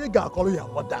kedefi ga akolo ya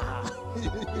wada.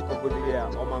 Obone ya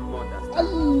o ma mother.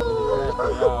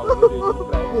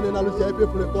 Obone na lu se efe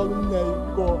for call me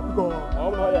because o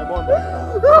no ya mother.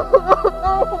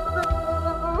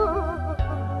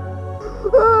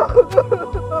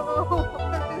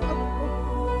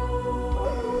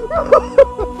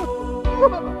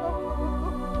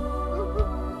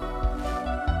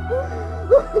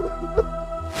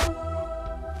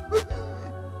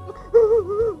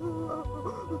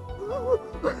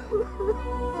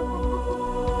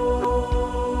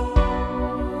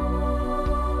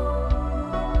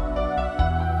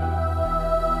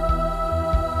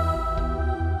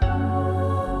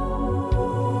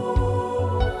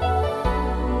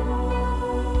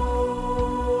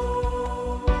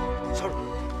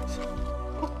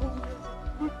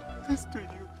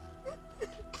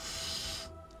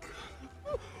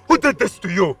 Who did this to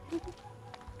you?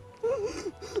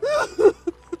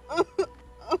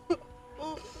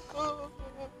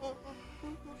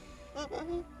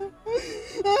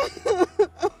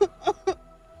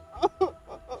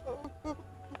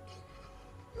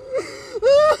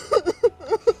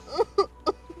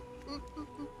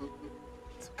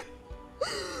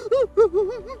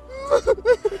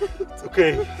 It's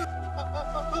okay.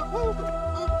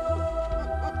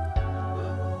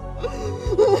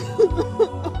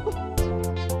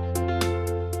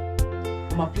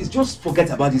 Mama, please just forget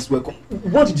about this work.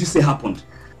 What did you say happened?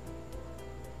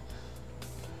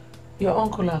 Your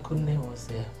uncle Akunne was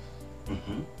there.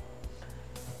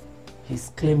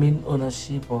 He's claiming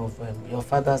ownership of your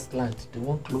father's land, the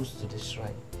one close to the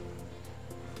shrine.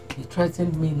 He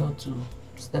threatened me not to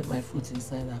step my foot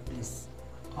inside that place,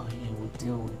 or he would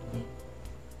deal with me.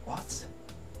 What?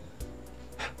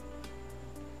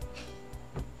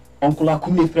 Uncle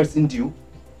Akunne threatened you?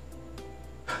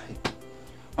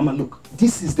 Mama, look,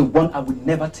 this is the one I would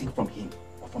never take from him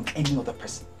or from any other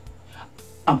person.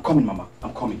 I'm coming, Mama.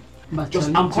 I'm coming. But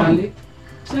I'm coming.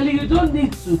 Charlie, you don't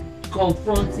need to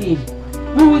confront him.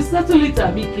 We will settle it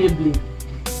amicably.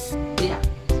 Yeah.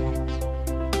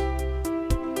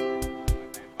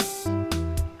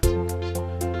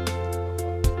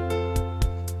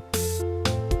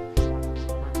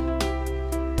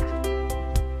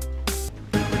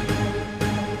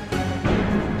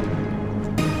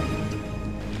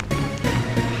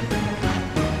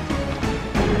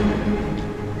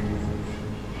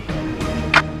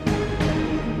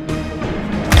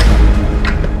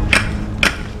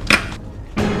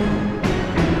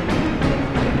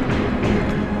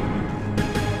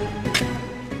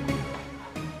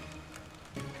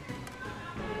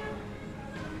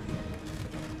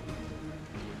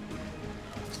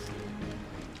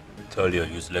 Tell your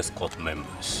useless court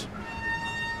members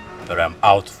that I'm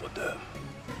out for them.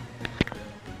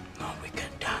 Now we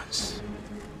can dance.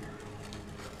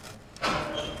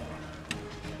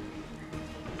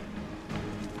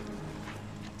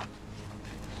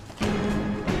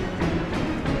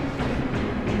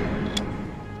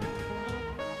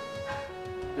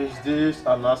 Is this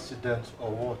an accident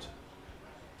or what?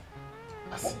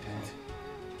 Accident?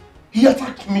 He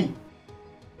attacked me.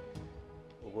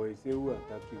 Oh boy, say who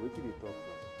attacked you? What did he talk about?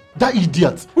 That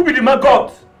idiot. Who be the man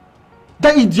God?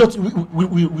 That idiot, we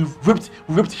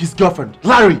raped his girlfriend,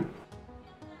 Larry.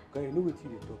 Guy, you know what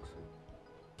you talk so?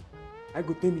 I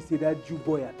go tell me say that Jew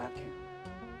boy attack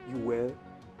you. You well?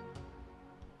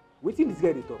 What in this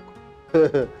guy they talk?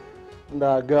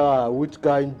 Nah, guy, which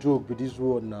kind joke be this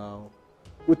one now?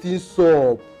 What in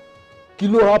sup?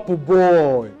 Kilo happen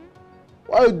boy.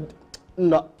 Why?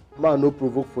 Nah, man, no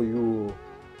provoke for you.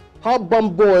 How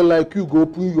bam boy like you go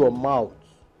open your mouth?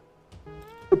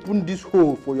 Open this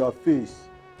hole for your face.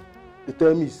 They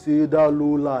tell me say that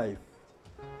low life.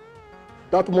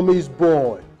 That mommy's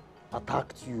boy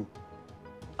attacked you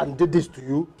and did this to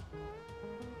you.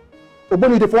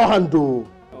 Open the forehand though.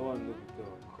 I want to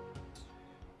talk.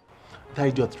 That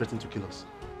idiot threatened to kill us.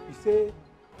 He said?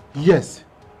 Yes.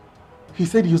 He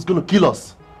said he was going to kill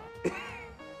us.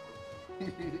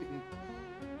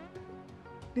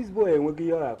 This boy, when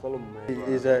you are calling me,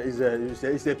 it's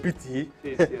a pity.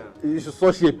 Yes, yeah. It's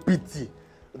such a pity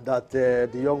that the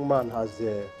young man has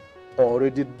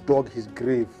already dug his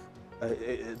grave.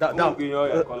 That won't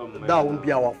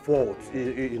be our fault.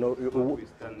 You know,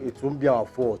 it won't be our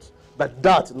fault. But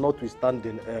that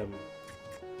notwithstanding, we'll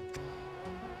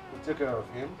take care of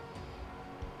him.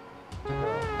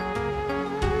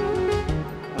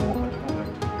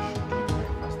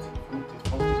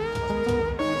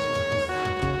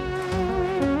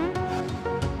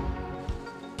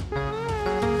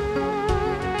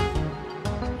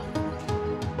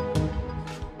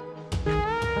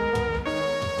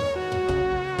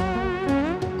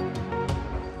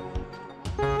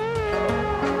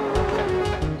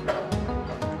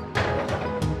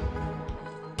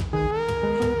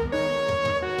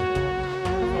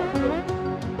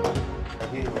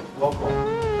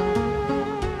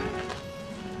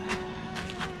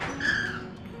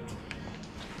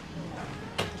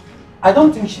 I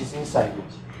don't think she's inside.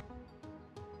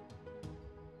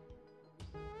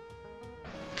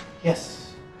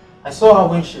 Yes, I saw her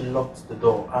when she locked the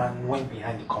door and went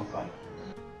behind the compound.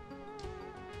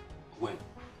 When?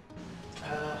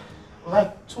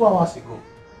 Like 2 hours ago.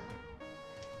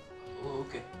 Oh,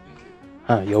 okay,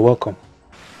 thank you. You're welcome.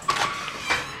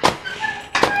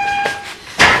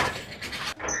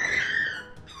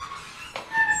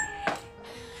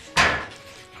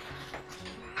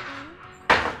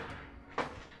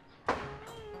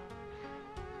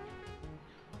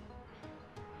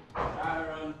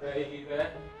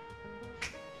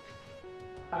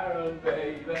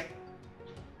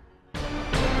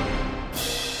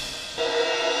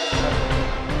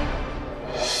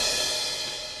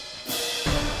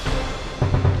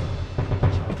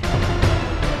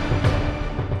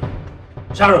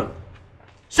 Sharon!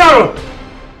 Sharon!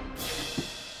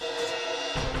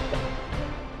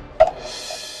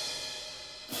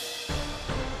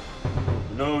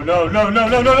 No,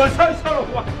 Sharon,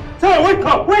 Sharon, wake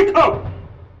up! Wake up!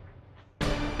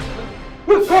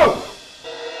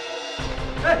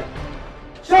 Hey!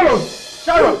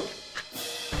 Sharon!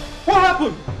 What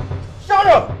happened?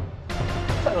 Sharon,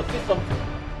 say something.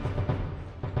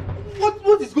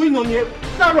 What is going on here?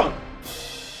 Sharon!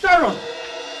 Sharon!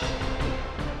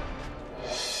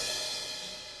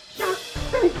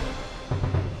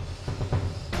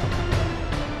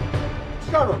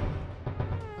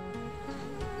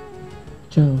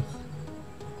 Charles,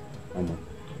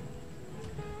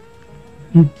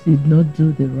 you did not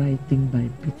do the right thing by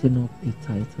beating up a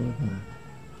titled man.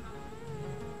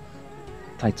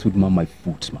 Titled man my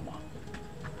foot, Mama.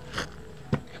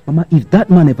 Mama, if that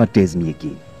man ever dares me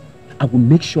again, I will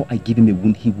make sure I give him a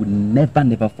wound he will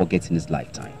never forget in his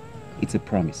lifetime. It's a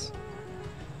promise.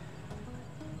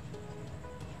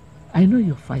 I know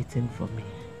you're fighting for me.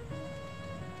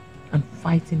 And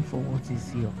fighting for what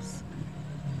is yours.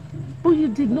 But you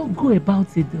did not go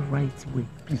about it the right way.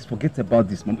 Please forget about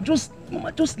this, Mama.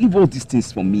 Mama, just leave all these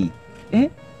things for me.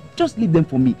 Just leave them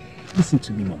for me. Listen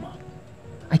to me, Mama.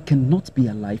 I cannot be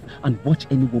alive and watch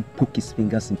anyone poke his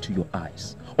fingers into your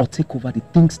eyes or take over the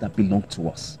things that belong to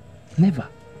us. Never.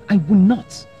 I will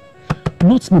not.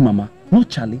 Not me, Mama. Not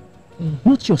Charlie.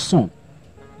 Not your son.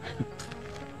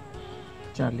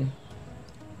 Charlie.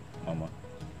 Mama.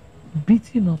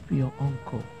 Beating up your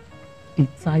uncle, a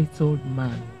titled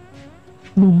man,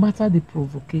 no matter the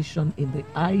provocation in the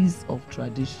eyes of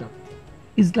tradition,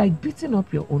 is like beating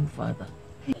up your own father.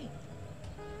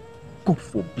 God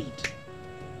forbid.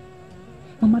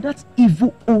 Mama, that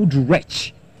evil old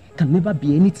wretch can never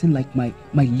be anything like my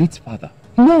late father.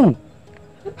 No!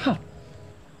 Ha.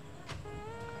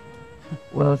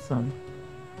 Well, son,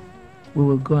 we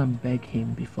will go and beg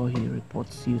him before he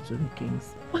reports you to the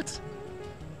kings. What?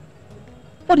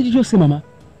 What did you just say, Mama?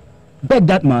 Beg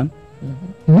that man?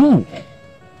 No.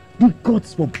 The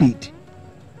gods forbid.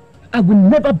 I will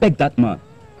never beg that man.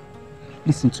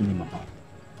 Listen to me, Mama.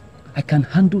 I can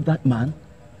handle that man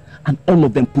and all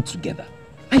of them put together.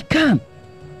 I can.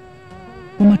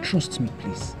 Mama, trust me,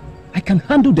 please. I can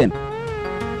handle them.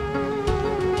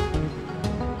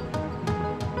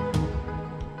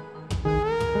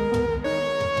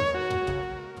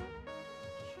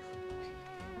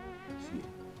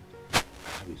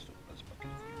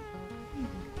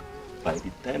 By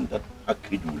the time that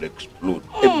package will explode,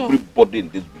 everybody in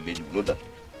this village will know that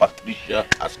Patricia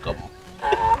has come.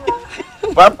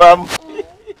 Papa!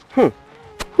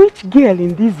 Which girl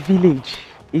in this village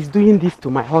is doing this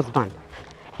to my husband,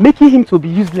 making him to be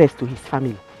useless to his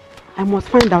family? I must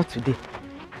find out today.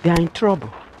 They are in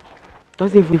trouble.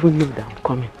 Doesn't even know that I'm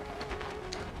coming.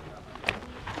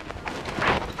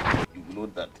 You know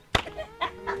that.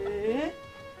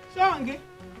 Songy.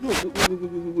 No,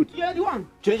 wait. You are the one.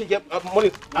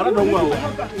 Money. I don't know why. No.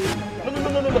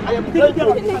 I am trying to.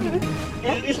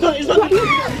 It's not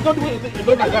the way it's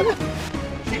not like that.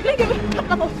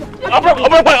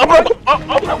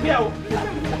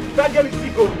 That girl is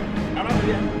sick.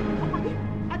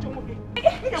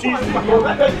 She's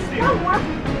sick.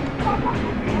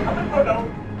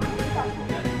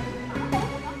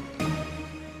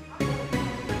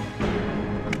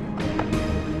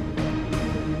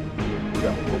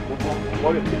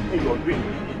 What you think you're doing?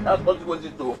 It has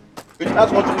consequences though. It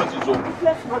has consequences though.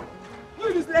 Useless man.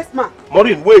 You useless man.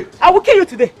 Maureen, wait. I will kill you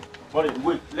today. Maureen,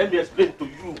 wait. Let me explain to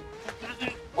you.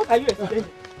 What are you explaining?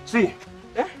 See,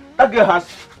 that girl has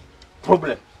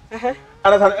problems. And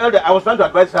as an elder, I was trying to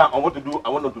advise her on what to do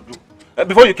and what not to do.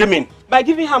 Before you came in. By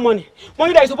giving her money.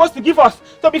 Money that you're supposed to give us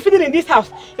to be feeding in this house.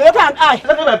 Your daughter and I.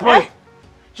 That's my point.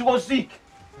 She was sick.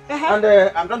 And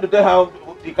I'm trying to tell her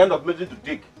the kind of medicine to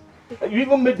take. You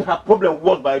even made her problem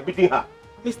worse by beating her.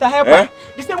 Mr. Helper,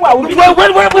 the same way I will beat you. Wait. I will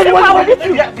beat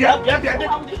you. I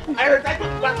will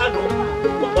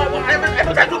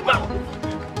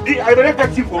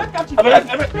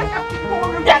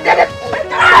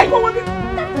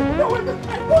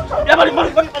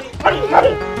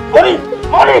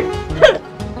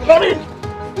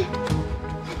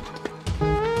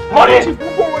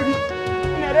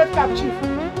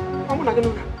not you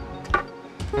for.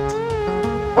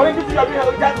 Only this is your being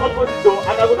just not for this door, and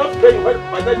I will not spare you when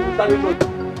my dad is standing on.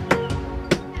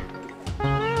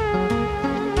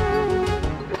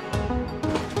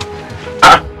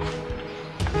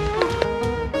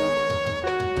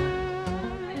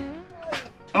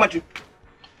 Matthew,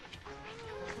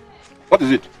 what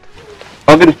is it?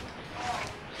 Angini,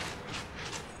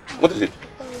 what is it?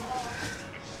 I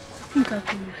think I've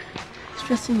been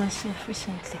stressing myself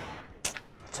recently.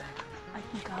 I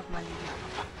think I have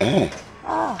malaria.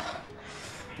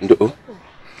 No.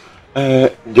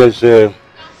 There's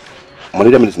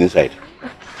malaria medicine inside.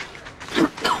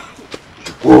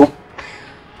 Go.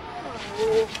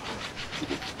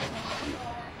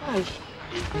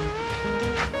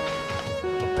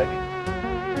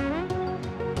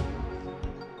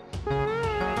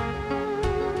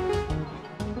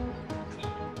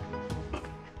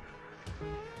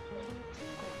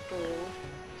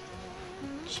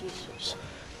 Jesus.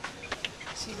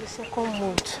 This is the second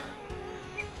month.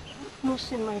 Not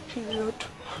seen my period.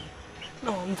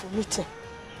 Now I'm vomiting.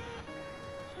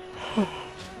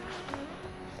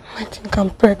 I think I'm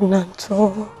pregnant.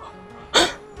 Oh,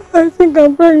 I think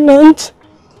I'm pregnant.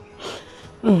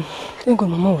 Thank God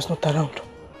Mama was not around.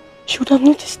 She would have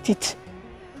noticed it.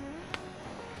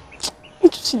 I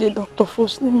need to see the doctor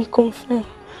first. Let me confirm.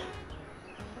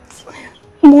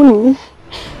 Money.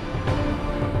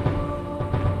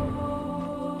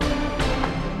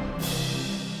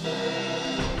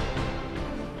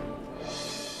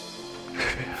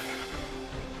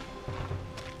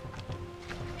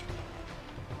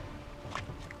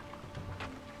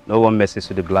 No one messes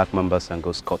with the black members and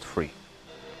goes scot-free.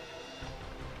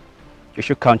 You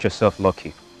should count yourself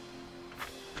lucky.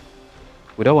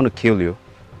 We don't want to kill you.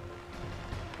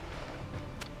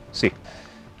 See.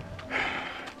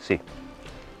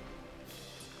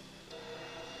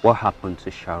 What happened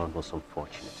to Sharon was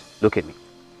unfortunate. Look at me.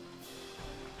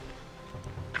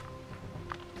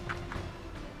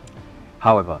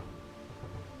 However,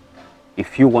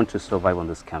 if you want to survive on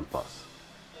this campus,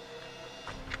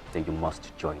 then you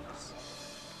must join us.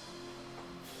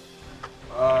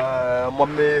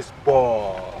 Mommy's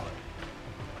boy.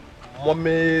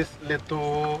 Mommy's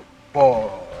little boy.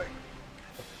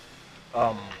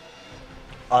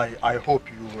 I hope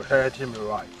you heard him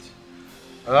right.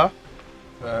 Huh?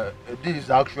 This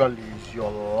actually is your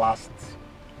last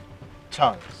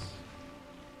chance.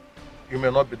 You may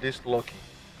not be this lucky.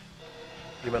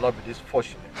 You may not be this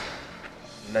fortunate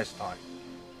next time.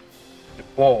 The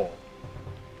ball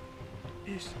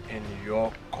is in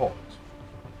your court.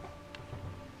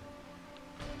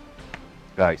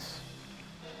 Guys,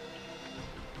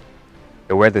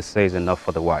 the word they say is enough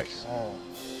for the wise.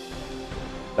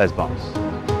 Let's bounce.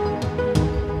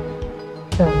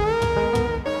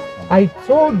 I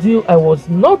told you I was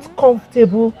not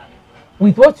comfortable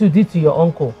with what you did to your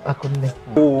uncle, Akunle.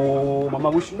 Oh, Mama,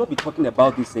 we should not be talking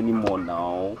about this anymore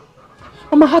now.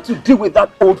 Mama had to deal with that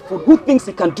old fool who thinks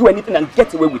he can do anything and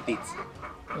get away with it.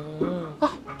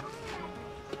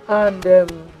 And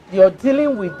you're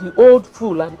dealing with the old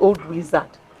fool and old wizard.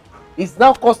 It's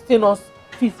now costing us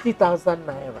 50,000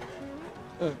 naira.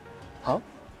 How?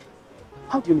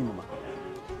 How do you mean, Mama?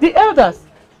 The elders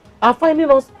are finding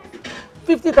us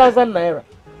 50,000 naira.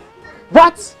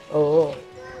 What? Oh.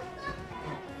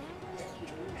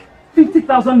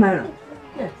 50,000 naira?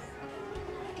 Yes.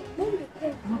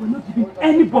 Mama, we're not giving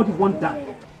anybody one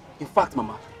dime. In fact,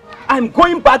 Mama, I'm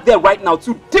going back there right now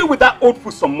to deal with that old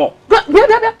fool some more.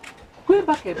 Going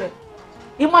back again.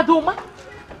 Imadoma?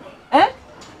 Eh?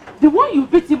 The one you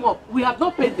beat him up, we have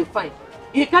not paid the fine.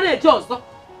 You can't adjust, no?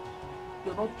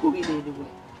 You're not going anywhere.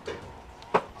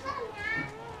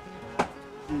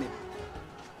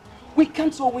 We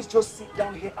can't always just sit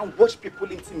down here and watch people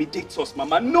intimidate us,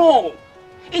 Mama. No!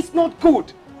 It's not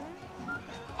good.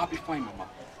 I'll be fine, Mama.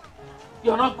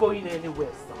 You're not going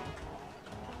anywhere, son.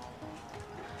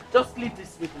 Just leave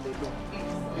this people alone,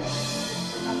 please.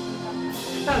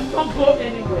 Don't go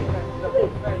anywhere.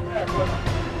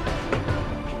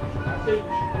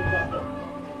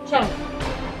 Charles.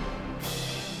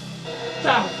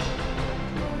 Charles.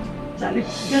 Charlie,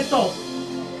 get up.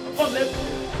 Come, let's go.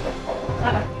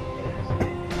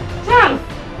 Charles!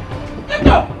 Get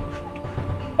up!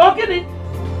 Okay.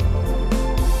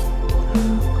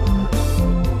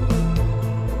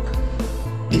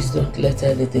 Please don't let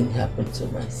anything happen to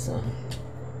my son.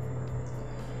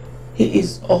 He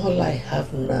is all I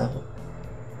have now.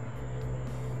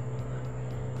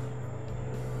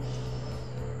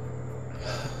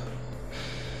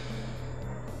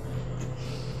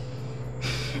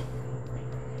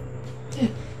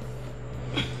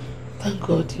 Thank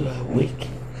God you are awake.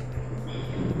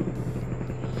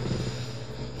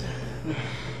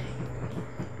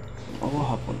 What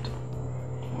happened?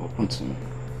 What happened to me?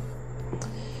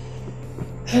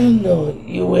 I don't know.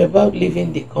 You were about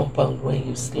leaving the compound when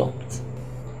you slumped.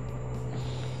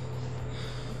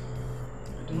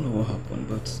 I don't know what happened,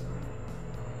 but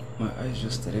my eyes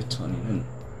just started turning and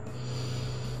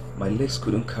my legs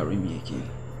couldn't carry me again.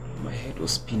 My head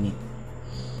was spinning.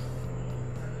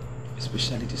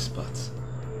 Especially this part.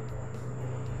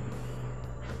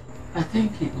 I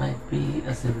think it might be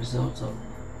as a result of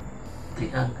the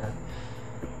anger.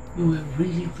 You were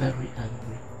really very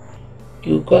angry.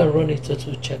 You go and run a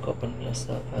total checkup on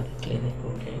yourself at the clinic,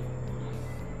 okay?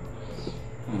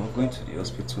 I'm not going to the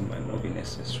hospital, might not be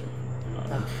necessary.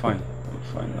 I'm fine. I'm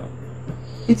fine now.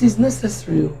 It is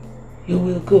necessary. You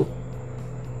will go.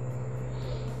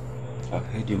 I've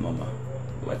heard you, Mama.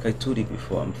 Like I told you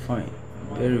before, I'm fine.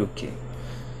 I'm very okay.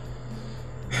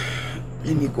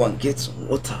 Let me go and get some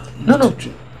water. No.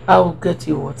 I'll get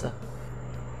you water.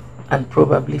 And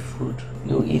probably food.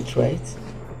 You eat, right?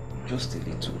 Just a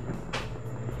little.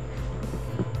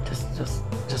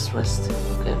 Just rest,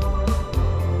 okay?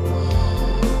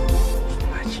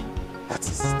 That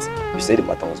is it. You said the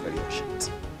matter was very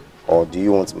urgent. Or do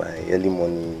you want my early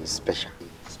morning special?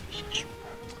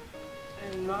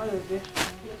 No, you're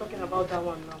talking about that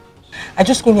one now. I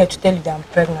just came here to tell you that I'm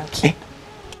pregnant. That's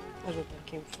what I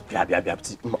came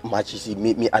for. Machi, see,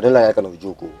 me, I don't like that kind of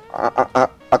joke.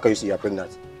 How can you say you're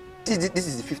pregnant? This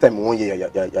is the 5th time in 1 year you're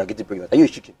getting pregnant. Are you a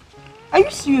chicken? Are you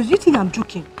serious? You think I'm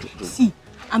joking? See,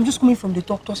 I'm just coming from the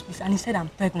doctor's place and he said I'm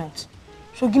pregnant.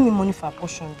 So give me money for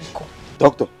abortion, Biko.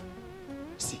 Doctor,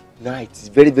 see, now it is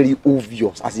very, very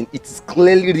obvious. As in, it is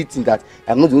clearly written that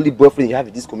I'm not the only boyfriend you have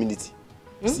in this community.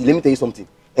 See, let me tell you something.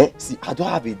 See, I don't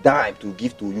have a dime to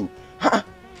give to you.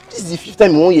 This is the 5th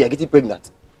time in 1 year you're getting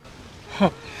pregnant.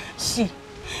 See,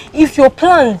 if your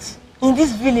plans in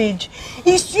this village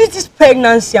is to use this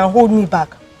pregnancy and hold me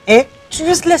back, to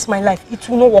useless my life, it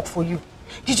will not work for you.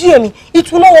 Did you hear me?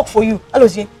 It will not work for you.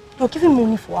 Alozie, you're giving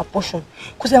money for abortion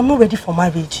because I'm not ready for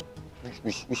marriage.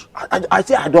 I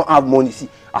say I don't have money. See,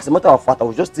 as a matter of fact, I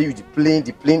will just tell you the plain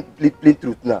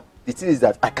truth now. The thing is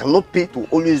that I cannot pay to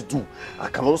always do. I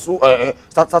can also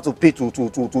start to pay to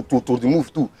the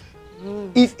move too.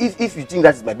 If you think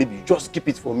that is my baby, just keep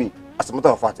it for me. As a matter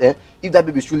of fact, if that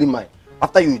baby is truly mine,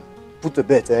 after you put a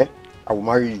bet, I will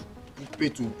marry you. Pay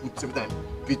to put every time.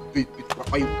 Pay.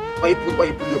 Why you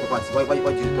put your property? Why do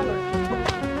you do that?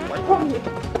 Come here.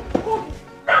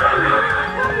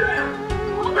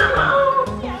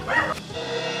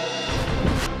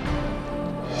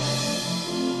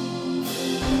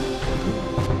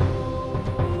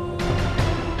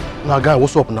 Now, guy,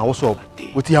 what's up now? What's up?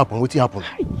 What happened?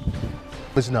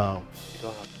 Listen now.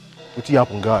 What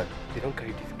happened, guy? They don't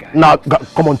carry this guy. Now,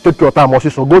 come on, take your time,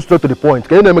 so go straight to the point.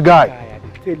 Can you name a guy? I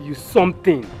tell you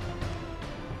something.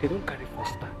 They don't carry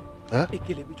Foster. Huh?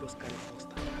 Ekelebi just carry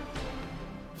Foster.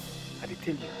 I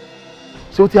tell you.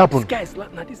 So what happened?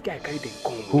 This guy carry them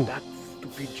come. Who? That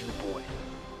stupid Jew boy.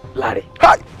 Larry.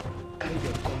 Hi. Carry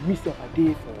them come. Miss up a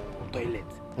day for toilet.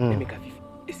 They make a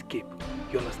escape.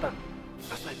 You understand?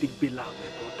 That's why I think bail out my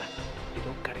brother. They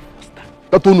don't carry Foster.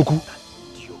 That Onuku.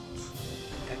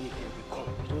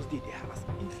 Those days they harass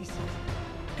me.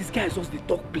 This guy is just they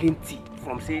talk plenty.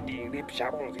 From say they rape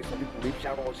Sharon, say some people rape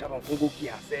Sharon Congo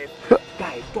kill herself.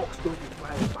 Guy talks don't be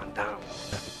fire up and down.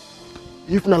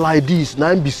 If not like this,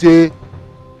 now be say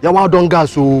Yawa don't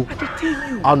gas so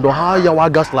and don't have Yawa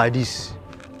gas like this.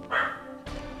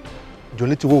 The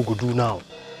only thing we go do now,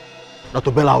 not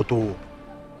to bail out. People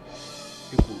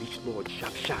reach Lord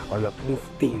sharp. Move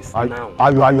things now.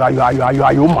 Are you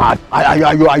mad?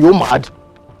 Are you mad?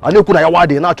 I know could I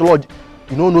wade now to Lord.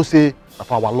 You know say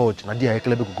of our Lord. Na dia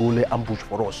Ekelebi go lay ambush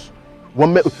for us.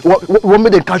 One may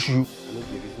they catch you.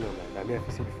 I mean,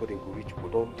 I say before they go reach,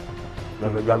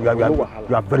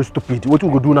 you are very stupid. What we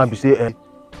go do now be say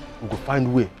we go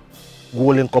find way. Go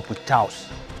link up with Charles.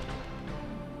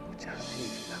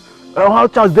 How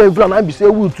Charles there and I be say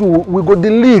we too we go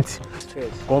delete.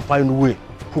 Go find way.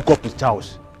 Hook up with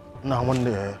Charles. Now one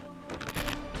day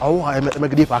I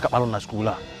make the pack up on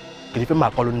school. Can you feel my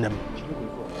calling them?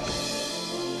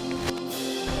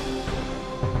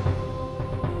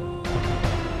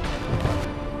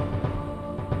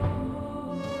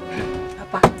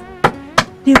 Papa,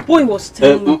 the boy was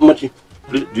telling me. Machi,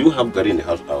 do you have Gary in the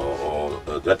house or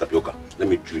dry tapioca? Let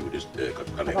me chew with this.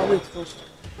 Papa, wait first.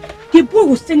 The boy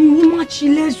was telling me, Machi,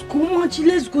 let's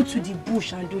go to the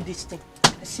bush and do this thing.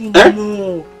 I said,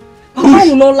 no. Papa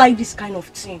will not like this kind of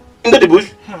thing. In the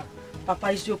bush? Papa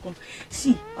is joking.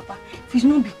 See, Papa, if it's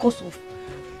not because of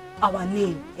our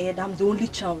name, and I'm the only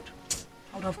child,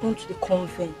 I would have gone to the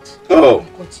convent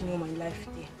and continue my life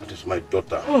there. That is my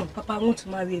daughter. Papa, I want to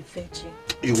marry a virgin.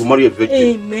 You will marry a virgin?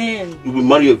 Amen. You will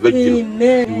marry a virgin?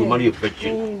 Amen. You will marry a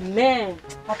virgin? Amen.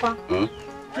 Papa,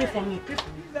 pray for me. Pray for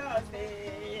me.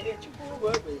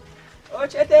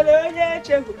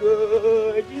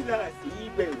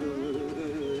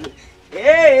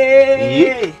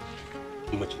 Hey!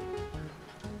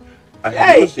 I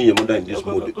have not seen your mother in this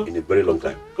mood in a very long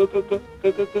time.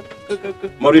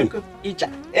 Maureen,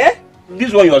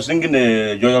 this one you are singing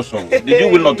a joyous song. Did you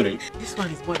win lottery? This one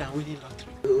is more than winning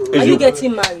lottery. Are you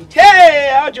getting married?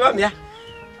 Hey, how do you want me?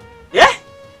 Yeah?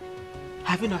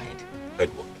 Have you not heard?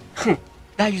 Heard what?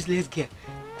 That useless girl,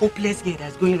 hopeless girl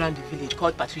that's going around the village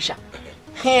called Patricia.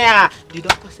 Yeah, the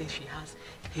doctor says she has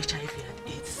HIV and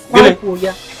AIDS. Really?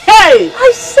 Hey!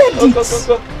 I said it! The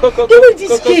way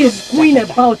this girl is going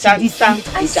about this village,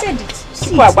 I said it.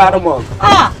 See it.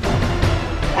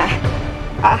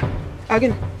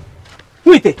 Again.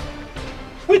 Wait,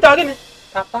 again.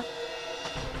 Papa.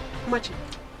 Machi.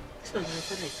 This one, my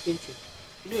father is fainting.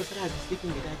 You know your father has been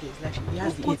sleeping with that girl. Like he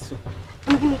has the AIDS, so.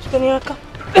 I'm going to turn your car.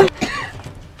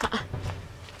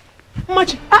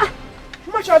 Machi.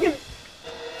 Machi, again.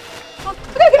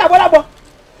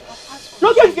 No,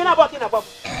 you're going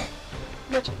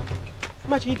to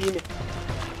Machi, you did me.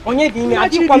 Onye di me, I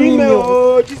Machi, don't want me.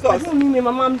 oh, Jesus. I don't mean me,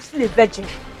 Mama, I'm still a virgin.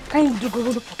 Can you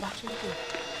go to Papa?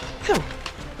 So,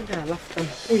 I'm going to laugh at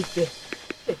you. Wait there.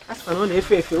 Ask for an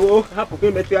FF. Oh, I have to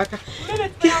go to Aka.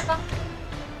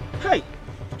 Hey.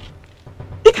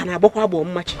 You can have a book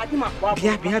much.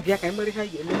 Bia, can marry her.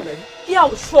 Yeah,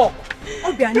 shock.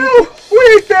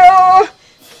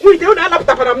 Wait, don't have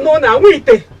laptop and I'm known now. Wait.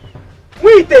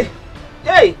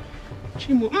 Hey,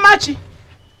 Chimu, Machi.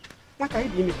 What are you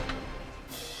doing?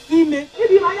 Ime.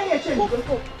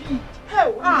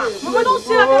 Mama, don't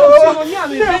say that.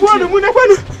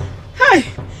 Hey,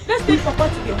 let's take Papa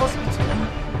to the hospital.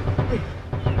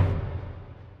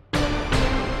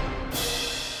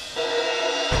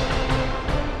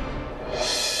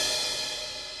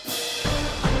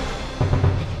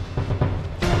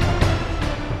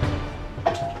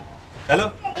 Hello?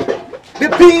 The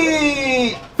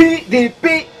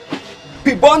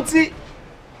P Bounty.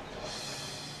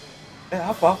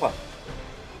 How?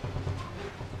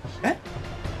 Eh?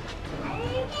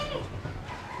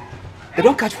 They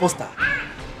don't catch Foster.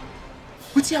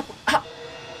 What's happening?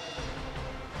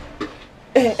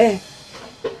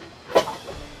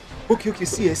 Okay,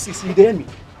 see, you hear me?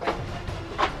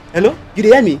 Hello? You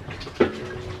hear me?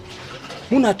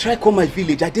 Muna try call my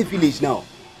village. I did village now.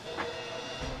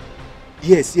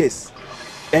 Yes.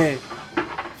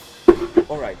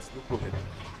 Alright, no problem.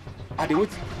 Are they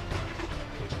waiting?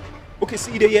 Okay,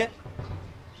 see you there.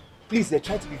 Please,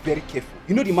 try to be very careful.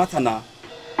 You know the matter now.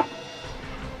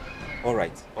 All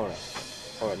right,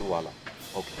 no wala.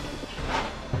 Okay.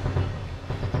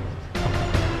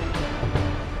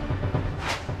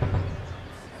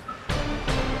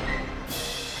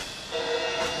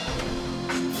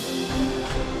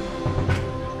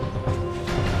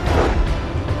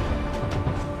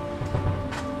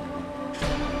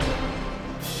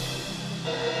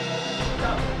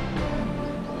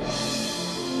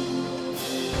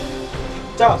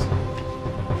 Charles.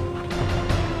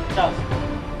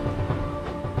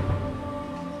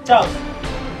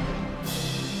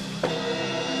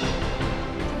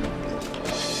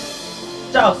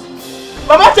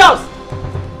 Mama Charles!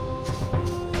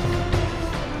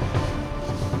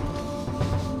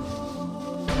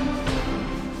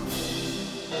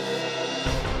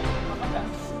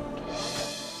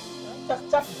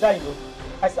 Charles is dying, though.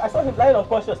 I saw him lying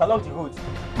unconscious along the road.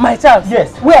 My Charles?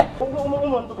 Yes. Where?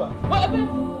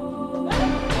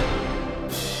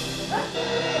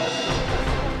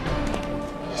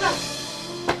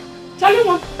 Charlie,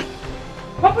 one.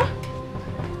 Papa.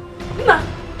 Nah.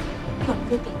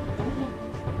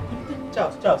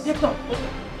 Charles.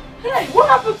 Hey, what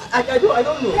happened? I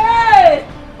don't know. Hey!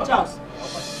 Charles.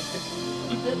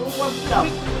 If they don't want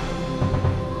Charles.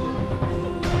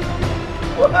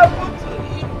 What happened to him?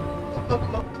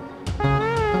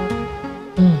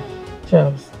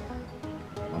 Charles,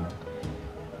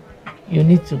 you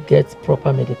need to get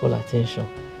proper medical attention.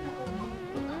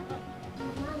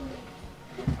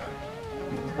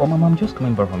 Well, Mama, I'm just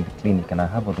coming back from the clinic and I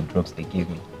have all the drugs they gave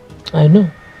me. I know.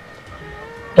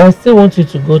 But I still want you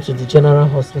to go to the General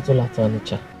Hospital at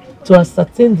Onitsha to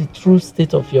ascertain the true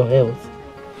state of your health.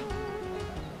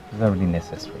 Is that really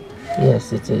necessary?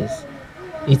 Yes, it is.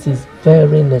 It is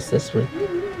very necessary.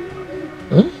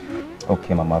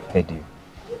 Okay, Mama, I've heard you.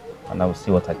 And I will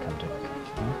see what I can do.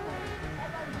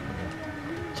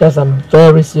 Charles, I'm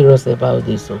very serious about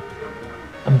this.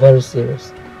 I'm very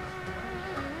serious.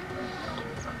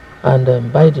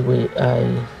 And by the way,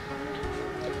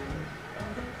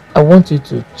 I want you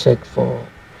to check for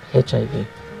HIV.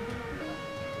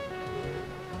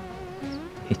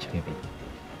 HIV?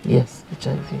 Yes,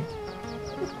 HIV.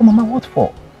 Oh, Mama, what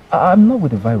for? I'm not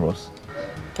with the virus.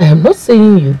 I am not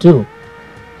saying you do.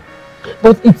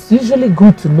 But it's usually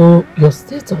good to know your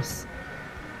status.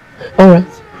 Alright.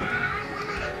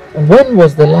 When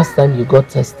was the last time you got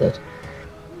tested?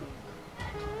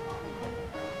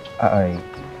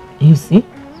 You see?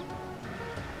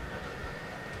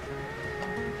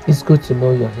 It's good to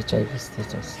know your HIV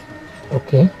status.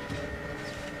 Okay?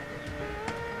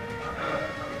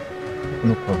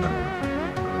 No problem.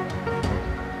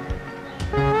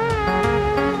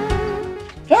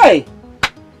 Hey!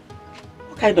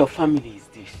 What kind of family is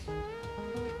this?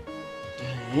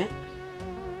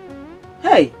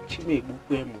 Hey!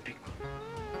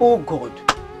 Oh God!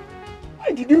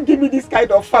 Why did you give me this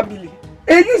kind of family?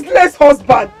 A useless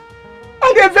husband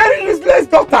and a very useless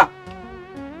daughter.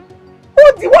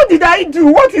 What did I do?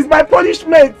 What is my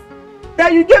punishment?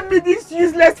 That you gave me this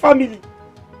useless family?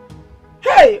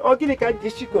 Hey! Ogineka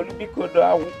Jeshiko Lubikodo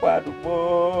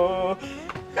Awupadubo.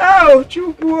 Oh,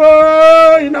 Chukwu,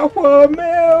 Inafome.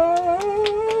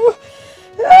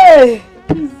 Hey!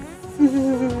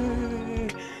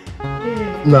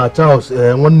 Nah, Charles,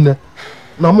 one.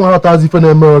 Now, I'm not as if I'm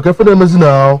American. For them,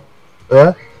 now.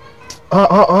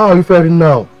 How are you faring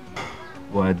now?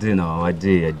 Well, I did now. I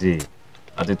did.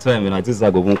 At the time, when I just go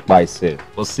won't buy myself.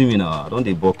 But see me now. I don't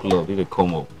they buckle up. They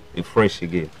come up. They fresh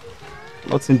again.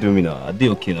 Nothing do me now. I did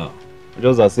okay now.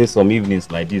 Just I say some evenings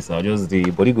like this. I just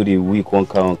the body go the week one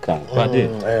can. I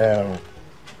did.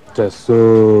 Just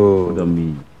so. What do you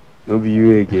mean? No be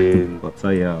you again. But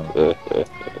I am.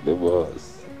 The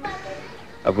boss.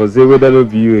 I was say whether no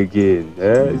be you again.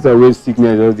 It's always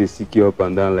sickness just they sick you up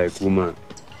and down like woman.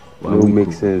 Well, no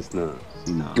make sense now.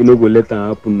 You no go let that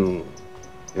happen no.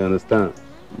 You understand?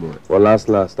 For last,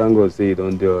 thank God say you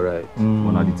don't do alright.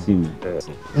 One of the team.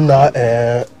 Nah,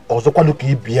 also quando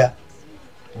que ibia,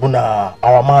 buna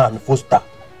our man Foster,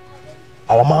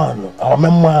 our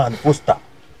man Foster.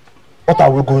 What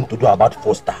are we going to do about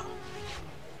Foster?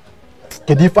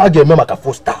 Can you forget me like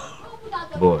Foster?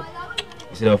 Boy,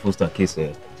 you see that Foster case,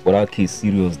 but that case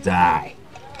serious die.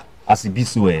 As it be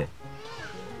so,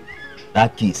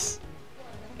 that case,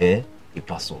 it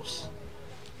passes.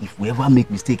 If we ever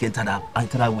make mistake, enter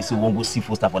that we say we won't go see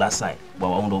Foster for that side,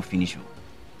 but I won't finish you.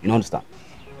 You know understand?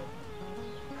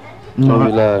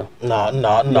 Nah.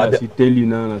 She tell you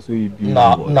now, so you be.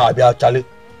 Nah, be actually.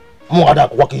 Mungada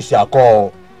kwaki si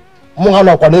ako.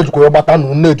 Mungana kwa neju ko yobata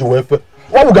no neju wefe.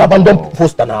 Why we abandon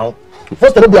Foster now?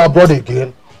 First, I don't be our brother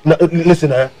again. Now,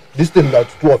 listen, this thing that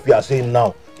two of you are saying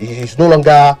now, it's no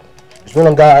longer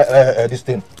this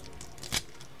thing.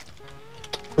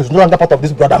 It's no longer part of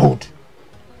this brotherhood.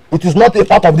 It is not a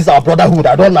part of this our brotherhood.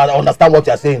 I don't understand what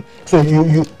you are saying. So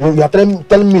you are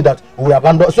telling me that we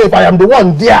abandon. So if I am the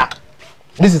one there,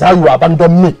 this is how you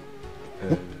abandon me.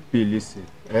 Hey, listen.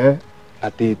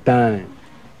 At a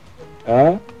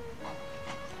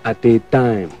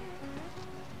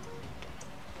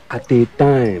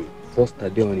time, first a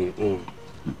day on your own.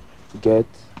 Get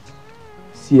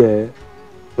see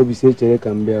obi say chere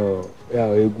can be ya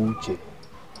egwu uche.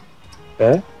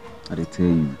 I tell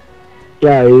you.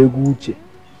 Ya egwu uche.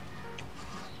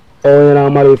 Onye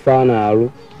na-amara ife a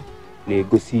na-arụ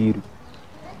na-egosi iru.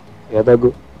 Ya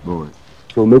dago. Boy.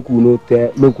 So make we no try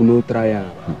am.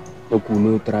 Make we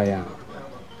no try am.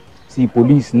 See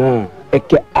police now,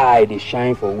 eke eye they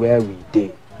shine for where we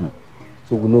dey.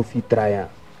 So we no fit try am.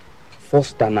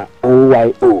 First na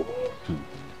OYO.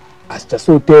 As just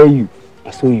so tell you,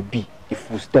 as so it be.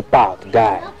 If we step out,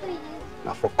 guy,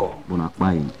 na fuck off.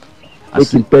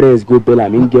 Make him parents go bail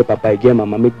am, him get papa, get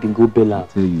mama, make them go bail am.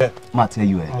 I tell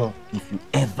you, if you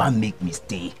ever make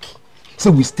mistake,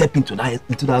 so we step into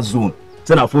that zone.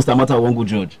 Say na first time matter one go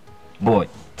judge. Boy,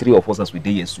 3 of us as we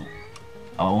dey here so.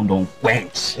 Our own don't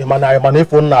quench. Imana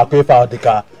ifo na akọ ife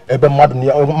adika ebe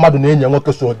mmadụ na-enye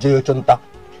nwoke so je chunta.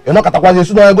 You know katakwazi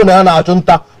su na ego na ya na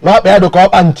achunta na akpa edo ka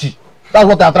ọkpanchi. That's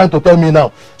what they are trying to tell me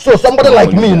now. So somebody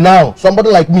like me now,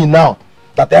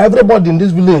 that everybody in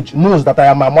this village knows that I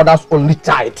am my mother's only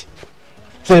child.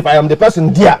 So if I am the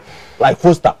person there, like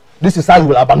Foster, this is how you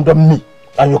will abandon me.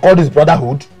 And you call this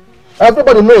brotherhood?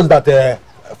 Everybody knows that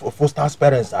Foster's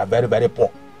parents are very, very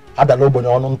poor. They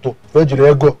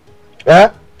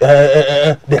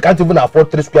can't even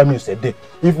afford 3 square meals a day.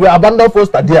 If we abandon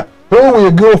Foster there, who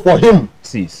will go for him?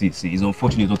 See, it's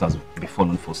unfortunate what has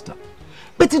befallen Foster.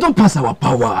 But it don't pass our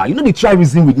power. You know they try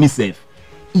reason with me, self.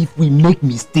 If we make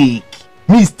mistake,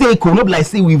 will not like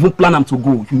say we even plan them to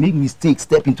go. If you make mistake,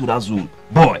 step into that zone.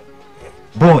 Boy,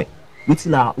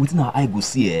 within our eye go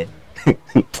see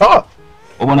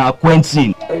on our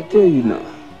quenching. I tell you now.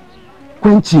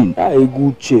 Quenching. I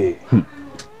good chair.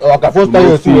 Foster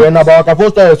you see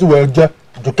Foster you see well je.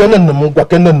 You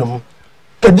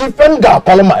can defend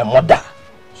call my mother.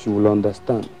 She will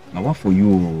understand. Now what for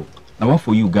you?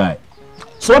 Guy?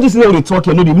 So what is it we talk?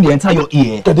 You know the entire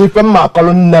ear. Can defend my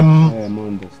calling them.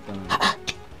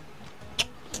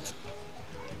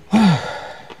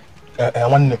 I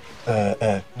understand.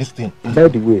 This thing. By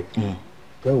the way,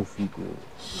 where will you go?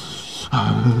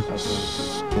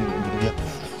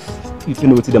 You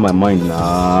know what's in my mind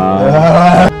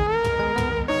now.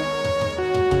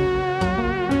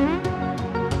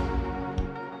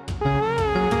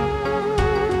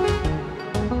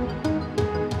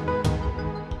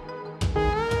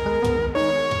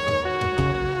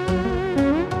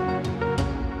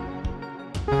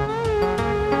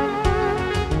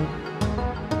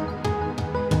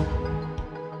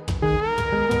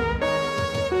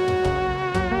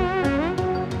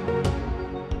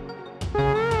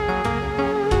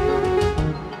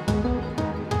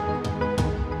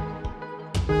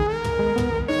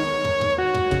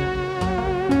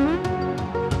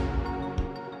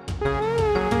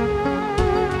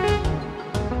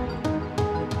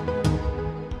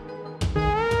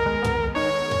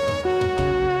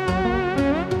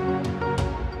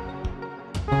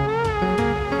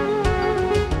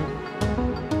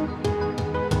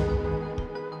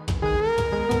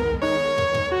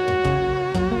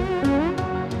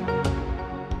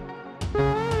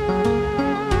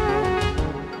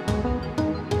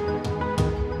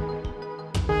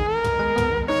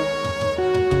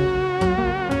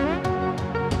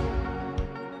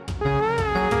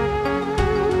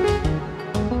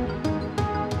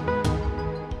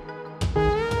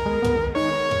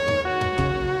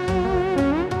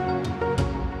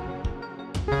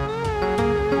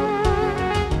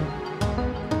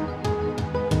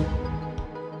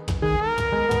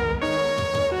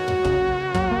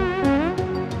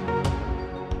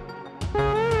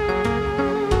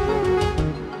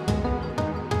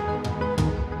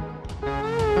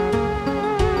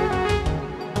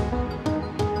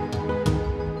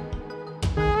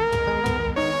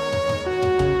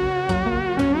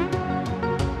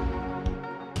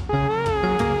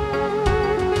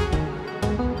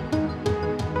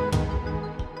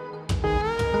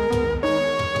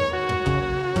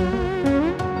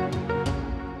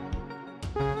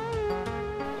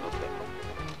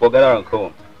 Forget her and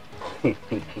come.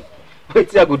 Wait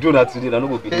till I go do that today, I don't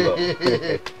go believe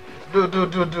her.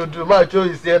 Do. My show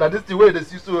is here. Now this is the way they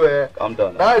see so. Calm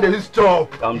down. Now they is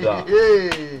chop. Calm down.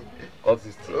 Hey. What's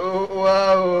this thing? Oh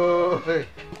wow.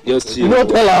 Just chill. You know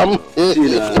tell him.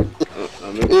 Chill.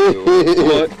 I'm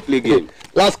play game.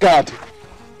 Last card.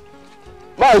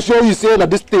 My show you say that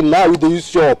this thing now we dey use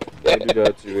shop. I do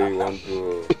that the way you want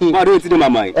to. I do it in my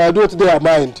mind. Do it in your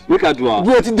mind. Look at you.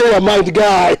 Do it in your mind,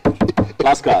 guy.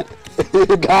 Last card.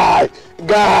 guy.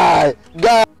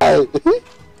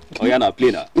 Oh yeah, now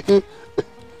play now.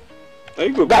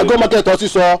 Guy, go market us, you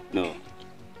saw. No.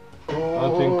 I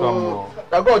think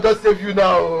I'm God just save you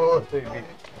now.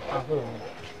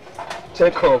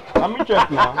 Check up. I'm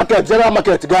check now. Okay, general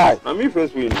market guy. I'm me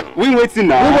first win. We waiting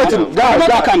now. We waiting.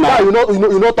 Guy, you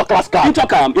know talk last card. You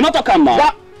talk am. You not talk am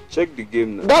now. Check the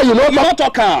game now. Guy, you not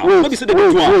talk am. Wait.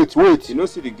 You know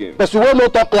see the game. But you will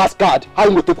not talk last card. How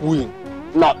you go take win?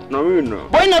 No, we know.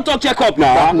 Boy, not talk check up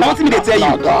now. Now what me they tell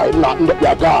you? Be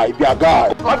a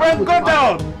guy. My friend, go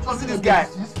down. So see this guy.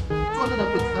 3,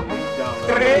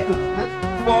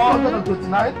 4,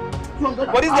 229.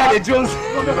 But this guy, the Jones.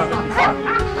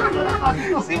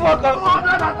 See what comes. My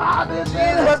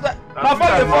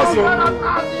father, the first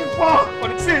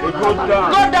one. See, go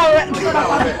down. Stand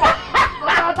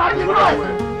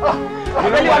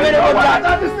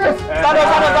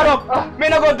up. May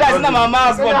not go die. It's not my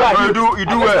mask. You do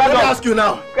well. Let me ask you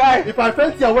now. Guy, if I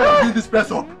fancy a way of doing this press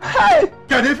up,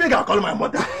 can you think I'll call my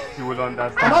mother? You will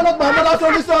understand. I'm not my mother's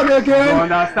only son again. You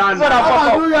understand.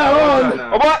 I'll do your own.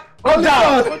 What? Only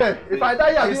son. If I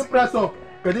die here, you press up.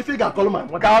 Can you think I'll call my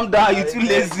mother? Calm down. You too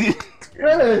lazy.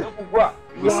 Hey.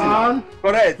 1,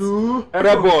 correct. 2,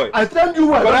 correct boy. I tell you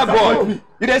what. Correct boy.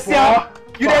 You dey see am?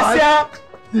 You dey see am?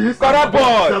 Correct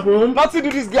boy. Nothing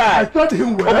do this guy. I told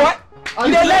him well. Oh boy.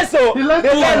 You dey learn so. They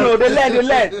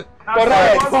learn.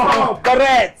 Correct.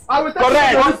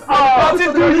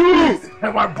 Nothing do you.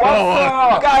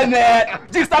 Guy man.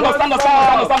 Just stand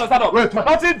up. Wait.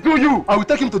 Nothing do you. I will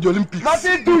take him to the Olympics.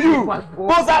 Nothing do you.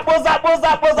 Pose up.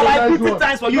 Like 50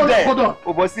 times for you there. Hold on.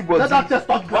 Oh boy, see body. Let that chest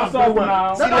talk glass very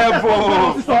well. See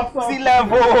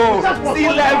level.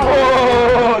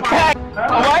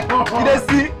 Alright?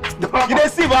 You dey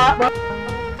see, ba?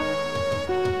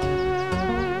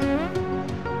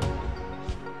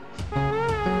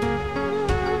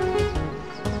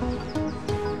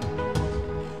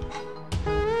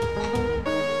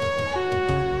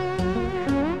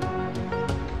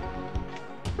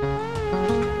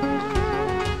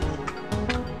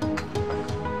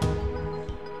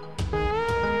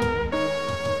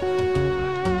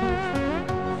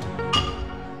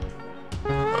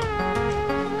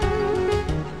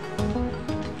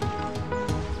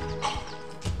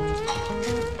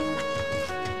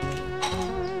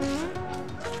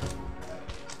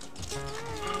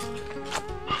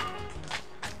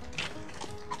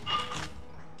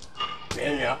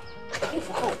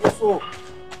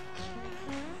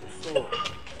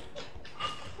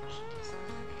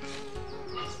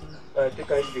 Take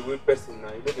her into the way person now.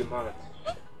 You know the man.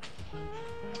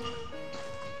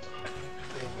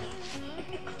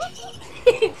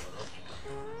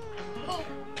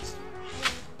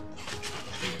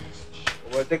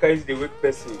 Well, take her into the weak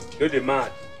person. You know the man.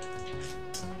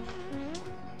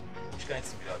 Which kind of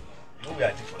thing be that? You know we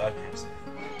are for that dream.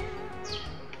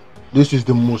 This is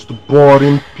the most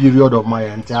boring period of my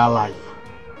entire life.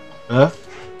 I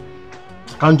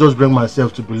can't just bring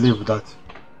myself to believe that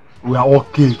we are all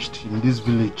caged in this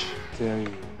village. I tell you,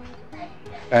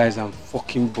 guys, I'm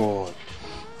fucking bored.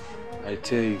 I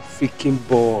tell you, freaking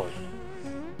bored.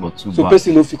 But too so bad.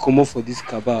 person no fit come up for this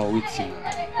cabal or waiting.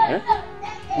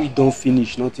 We don't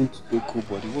finish, nothing to do,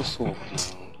 body. What's up?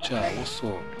 Child, what's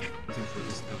up?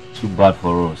 Too bad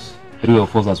for us. 3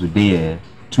 of us as we dey here,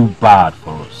 too bad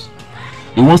for us.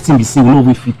 The worst thing be say we no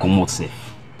we fit come out safe.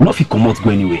 We no fit come out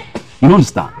go anywhere. You don't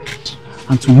understand?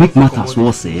 And to make matters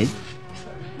worse,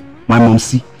 my mom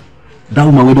see that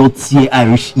woman wey don tear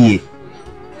Irish ear.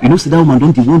 You know, say that woman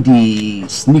don't want the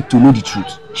sneak to know the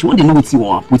truth. She want to know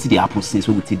wetin dey happen since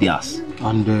when we take the ass.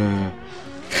 And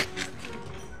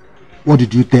what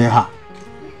did you tell her?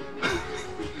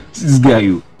 This guy,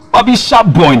 you. I be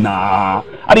sharp boy nah.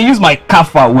 I dey use my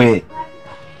kafa well.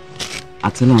 I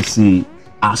tell her say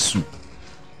ASU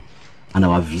and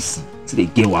our VC. See they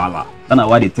get wahala. That's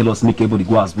why they tell us make everybody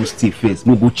go as go stay first.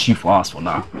 No go chief for us for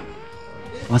now.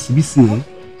 As we say,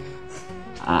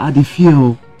 I dey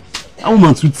fear. That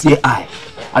woman too tear eye.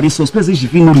 I dey suspect say she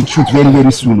fit know the truth very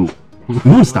very soon. You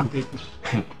understand?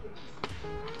 That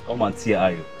woman tear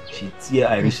eye. She tear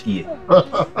Irish ear.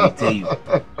 I tell you.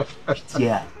 She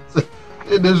tear eye.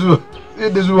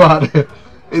 This one.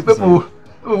 People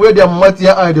where their mama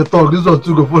tear eye they talk. This one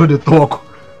too go follow the talk.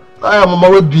 I am mama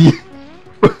will be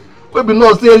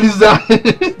not say Lisa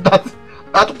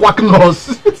that quack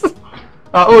nurse.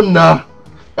 Our own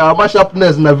my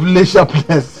sharpness na village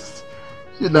sharpness.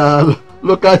 She na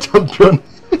local champion.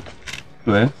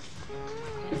 Well,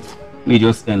 me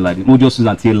just end like this. No just use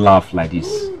until laugh like this.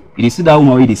 You see that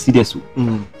woman where they see this?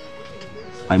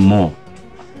 My mom.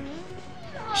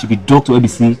 She be doctor where be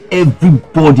see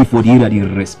everybody for the area they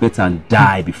respect and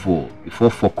die before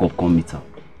fuck up come meet her.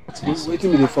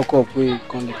 Waiting with the fuck up where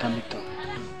come later meet her.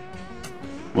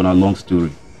 But a long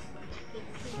story.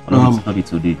 Not be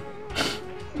today.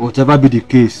 Whatever be the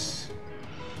case,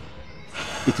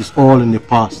 it is all in the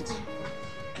past.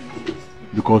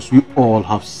 Because we all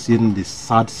have seen the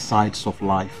sad sides of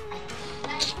life.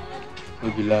 No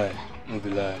be lie.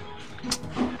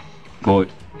 God,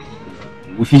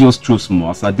 if you just throw small,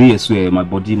 as I day swear my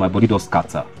body does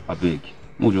scatter. I beg.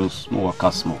 More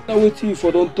work small. Now wait if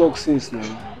I don't talk since now.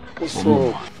 What's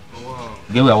up?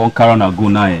 Get where I want Karen and go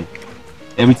now.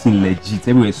 Everything legit,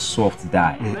 everywhere soft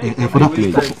die. For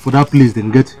that place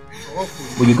then get.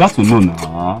 But you got to know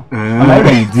now. I like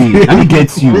that you did. Let me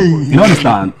get you. You don't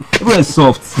understand? Everywhere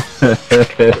soft.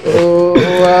 Oh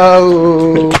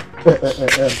wow.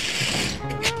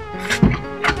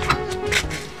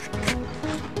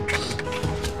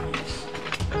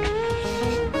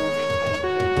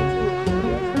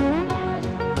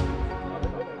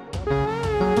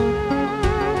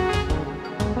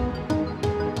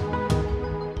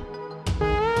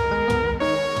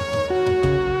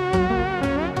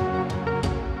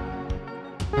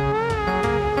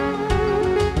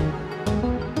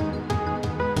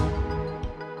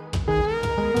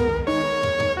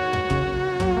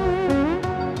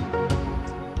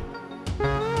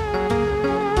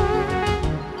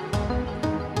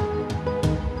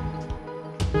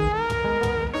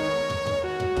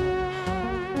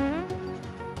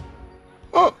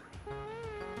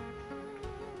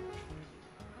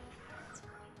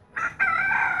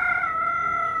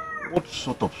 What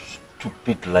sort of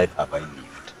stupid life have I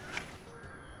lived?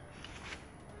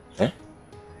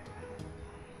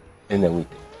 Anyway,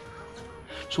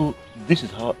 so this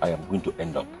is how I am going to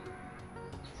end up.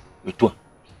 With what?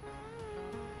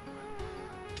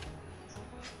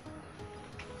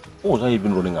 What was I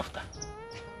even running after?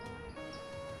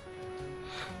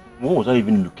 What was I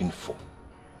even looking for?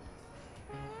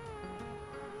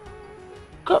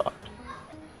 God.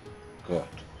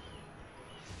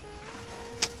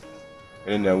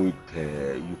 Anyway,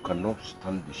 you cannot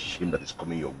stand the shame that is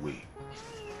coming your way.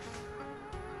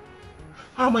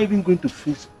 How am I even going to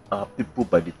face our people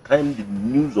by the time the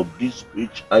news of this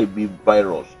HIV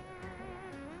virus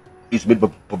is made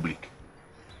public?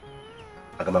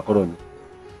 I cannot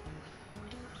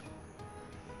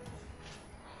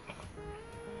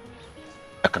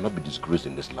be disgraced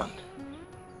in this land.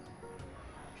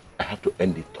 I have to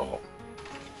end it all.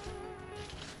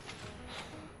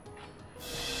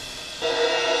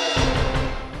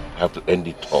 I have to end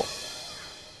it all.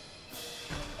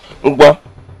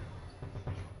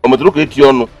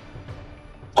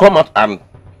 Come out and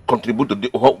contribute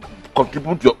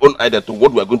your own idea to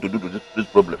what we are going to do to this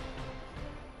problem.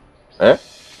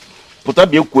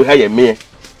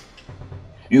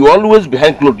 You always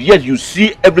behind clothes, yet you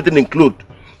see everything in clothes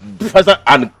faster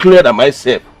and clearer than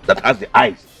myself that has the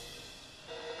eyes.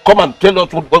 Come and tell us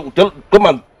come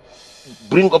and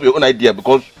bring up your own idea,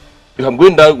 because if I'm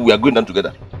going down, we are going down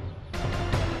together.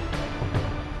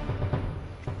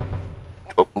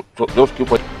 So just keep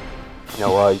watching.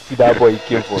 Now, you see that boy he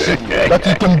came for. That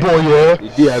Iken boy, yeah. The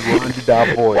day I go handle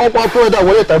that boy. Oh, my brother,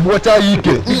 what I watch Ike.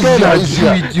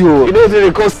 You know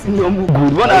they call senior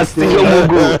mugu. What a senior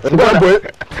mugu. Go on, boy.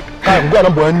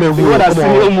 What a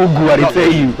senior mugu, I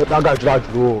tell you. That guy drive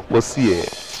bro. But see,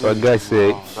 so guy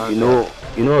say, you know,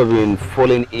 I've been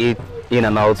falling in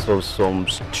and out of some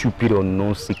stupid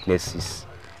unknown sicknesses.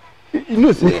 You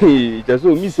know, say, just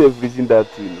so me self reason that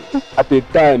thing. At the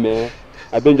time,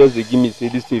 I been just give me say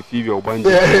this thing fever or band.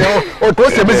 Oh,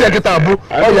 to say me say kitabu.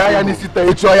 Oh yeah, ni sita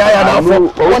echo ya na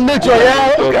fo. One nature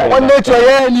ya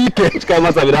ni Ike. Which kind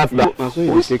matter be that now?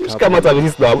 Which kind matter be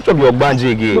this now? Which of your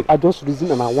banje again? Look, I just reason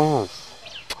and I once.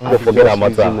 Forget that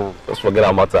matter. Just forget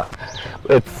that matter.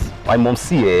 But my mom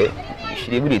see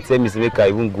she even tell me to make her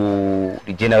even go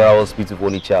the general hospital for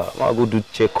nature. I go do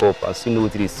check-up and see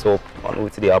what it is up, and know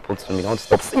what it happen to me. Don't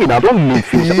stop singing. I don't know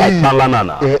if you like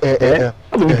Nalana.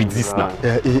 How do we be this now?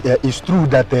 It's true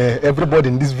that everybody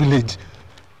in this village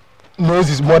knows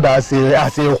his mother as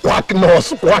a quack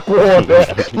nurse, quack word,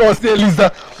 nurse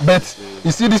Lisa. But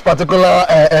you see this particular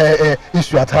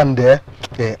issue at hand there.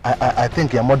 I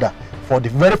think your mother, for the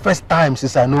very first time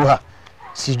since I know her,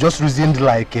 she just reasoned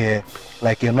like a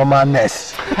normal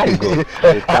nurse.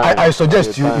 I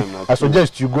suggest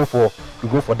you go for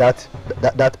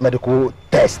that medical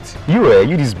test.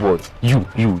 You this boy. You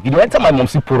don't enter my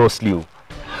mom's porously.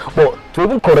 But to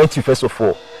even correct you first of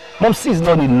all, mom's is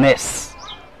not a nurse.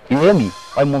 You hear me?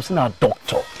 My mom's not a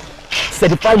doctor.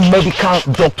 Certified medical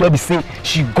doctor. They say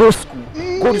she go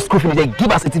to school finish, they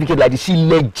give her certificate like this, she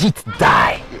legit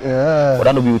die. Yeah. But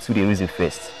that no be what the reason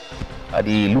first.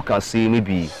 They look and say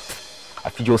maybe I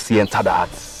feel just see enter that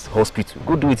hospital.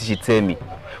 Go do it, she tell me.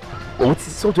 But what is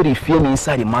something they fear me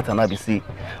inside the matter now? They say,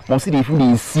 mom see if they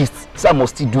insist, so I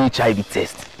must still do HIV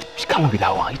test. She can't be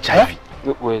that one, HIV.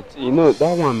 Wait, you know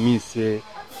that one means say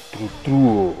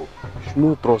true. You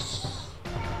no trust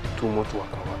too much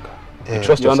waka. You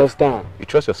trust yourself. Understand? You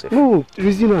trust yourself. No,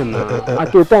 reason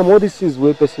at the time all these things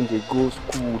where person they go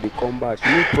school, they come back.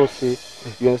 You no trust say.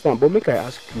 You understand? But make I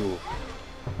ask you,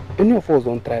 any of us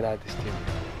don't try that this thing.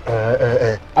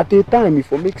 At the time,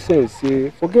 if it makes sense,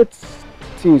 say forget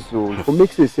things. So if it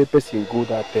makes sense, say person go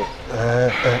that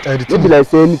test. Maybe like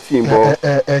say anything,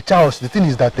 but Charles, the thing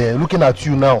is that looking at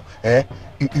you now,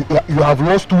 you have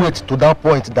lost weight to that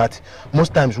point that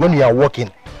most times when you are walking,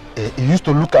 it used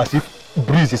to look as if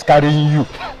breeze is carrying you.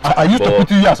 I used to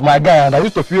put you as my guy, and I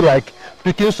used to feel like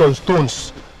picking some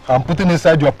stones and putting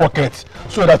inside your pocket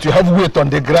so that you have weight on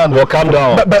the ground. Well, calm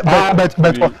down.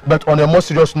 But on a more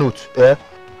serious note,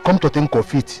 come to think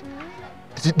of it,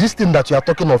 this thing that you are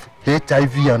talking of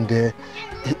HIV and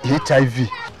HIV,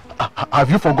 have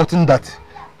you forgotten that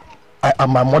I am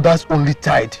my mother's only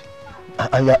child?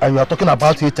 And you are talking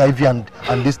about HIV and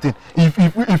this thing.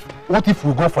 What if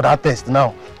we go for that test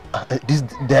now? This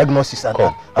diagnosis and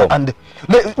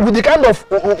with the kind of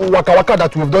waka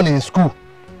that we've done in school,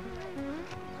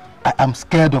 I am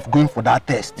scared of going for that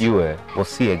test. But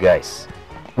see, guys,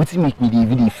 what make me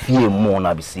really fear more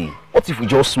now? Be see, what if we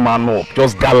just man up,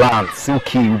 just gallant, say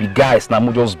okay, we be guys now,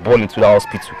 we just ball into the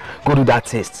hospital, go do that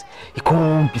test. It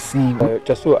can't be seen.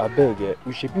 Just so I beg,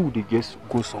 we should be with the guests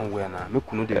go somewhere now.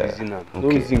 Make we know the reason now. No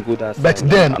reason go that. But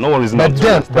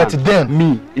then,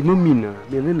 me, you know me now.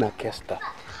 Me na Kester.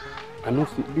 I know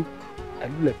look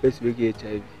like person wey get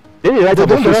HIV. They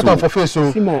right for face.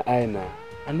 See my eye now.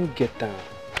 I no get down.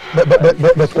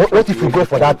 But what if we go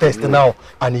for that test now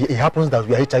and it happens that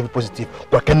we are HIV positive?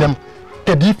 What can them?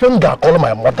 The different guy call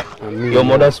my mother. Your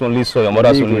mother's only son. Your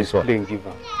mother's only son.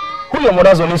 Who your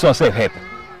mother's only son say help?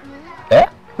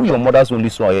 Who your mother's only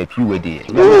son help you with there?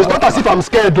 It's not as if I'm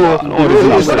scared though.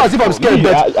 It's not as if I'm scared.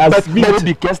 But me no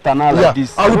be Kester now like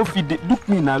this. I will look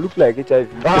me now. Look like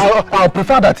HIV. I would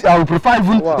prefer that. I would prefer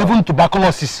even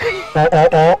tuberculosis or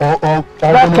that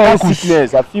kind of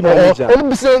sickness. I feel manager.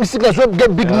 Only sickness will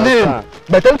get big name.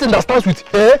 But anything that starts with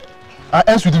A and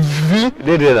ends with V,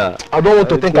 I don't want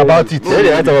to think about it.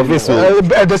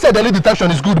 They said early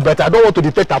detection is good, but I don't want to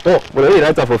detect at all.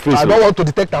 I don't want to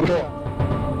detect at all.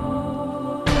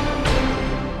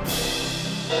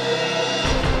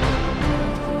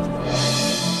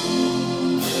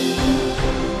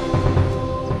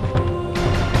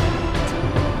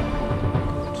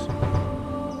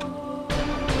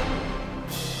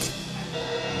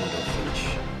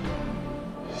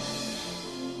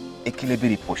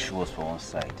 Ekilebe pursue us for one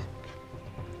side.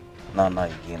 Now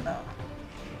again now.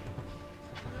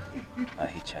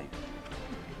 HIV.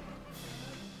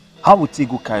 How would he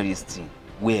go carry this thing?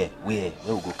 Where we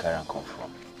go carry and come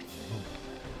from?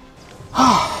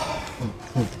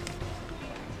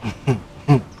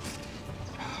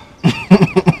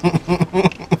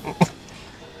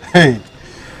 Hey.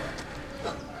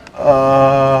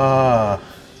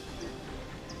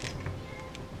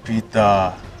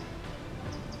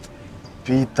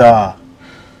 Peter,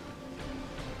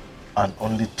 an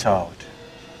only child.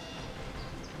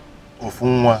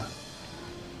 Ofunwa.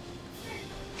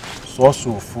 So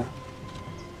ofu.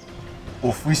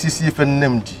 Ofu isisi ife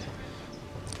nnemdi.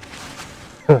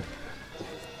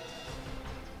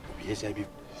 HIV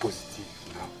positive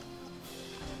now.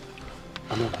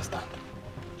 I don't understand.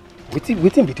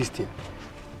 Waiting be this thing.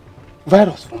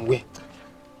 Virus from where?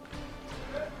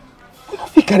 We don't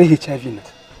feel carry HIV now.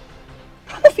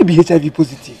 I don't feel be HIV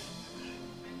positive.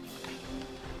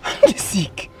 I'm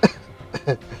sick.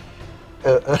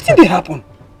 What did they happen?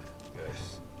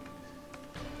 Yes.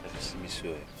 As you see me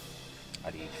so,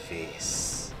 I did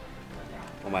face.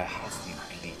 But my heart still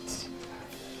bleeds.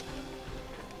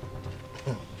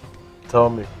 Tell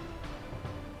me,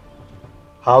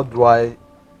 how do I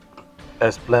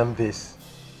explain this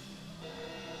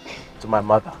to my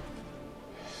mother?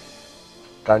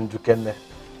 Kanjukene?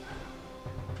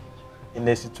 In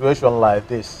a situation like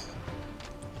this,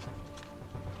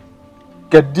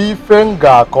 kedu ife m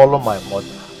ga-akọlụ my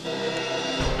mother?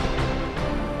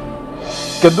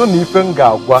 Kedu na ife m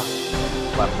ga-agwa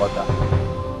my mother?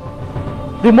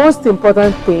 The most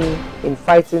important thing in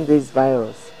fighting this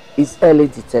virus is early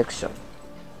detection.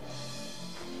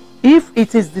 If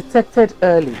it is detected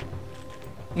early,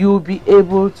 you will be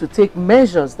able to take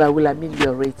measures that will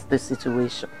ameliorate the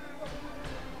situation.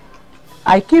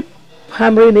 I keep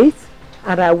hammering it,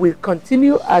 and I will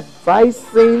continue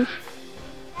advising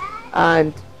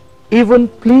and even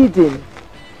pleading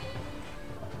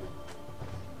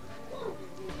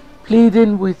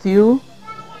with you.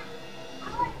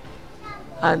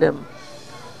 And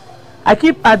I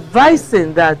keep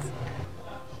advising that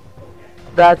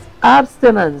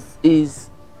abstinence is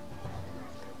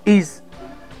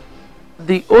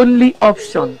the only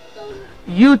option.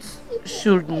 Youth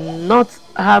should not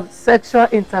have sexual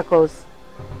intercourse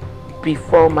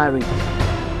before marriage.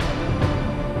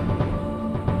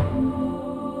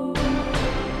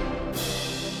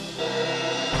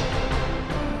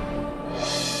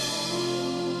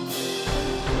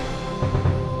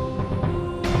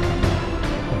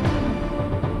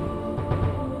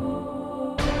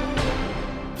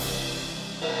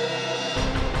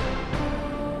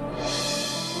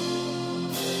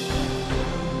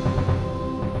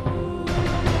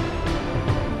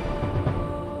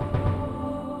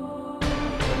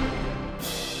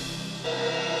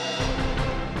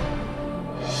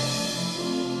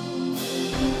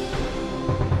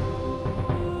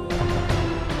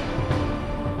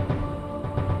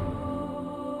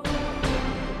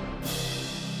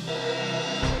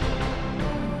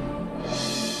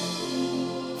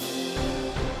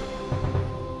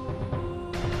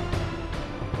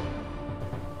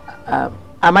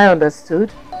 Am I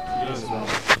understood? Yes, ma'am.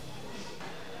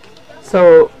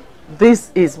 So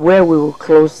this is where we will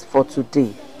close for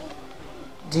today.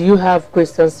 Do you have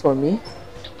questions for me?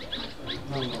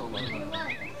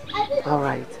 All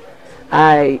right.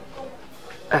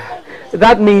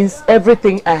 That means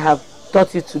everything I have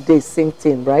taught you today sinks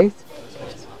in, right?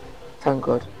 Thank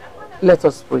God. Let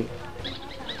us pray.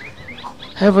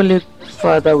 Heavenly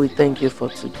Father, we thank you for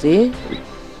today.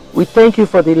 We thank you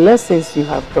for the lessons you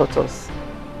have taught us.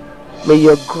 May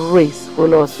your grace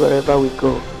follow us wherever we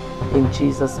go. In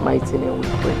Jesus' mighty name we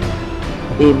pray.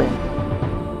 Amen.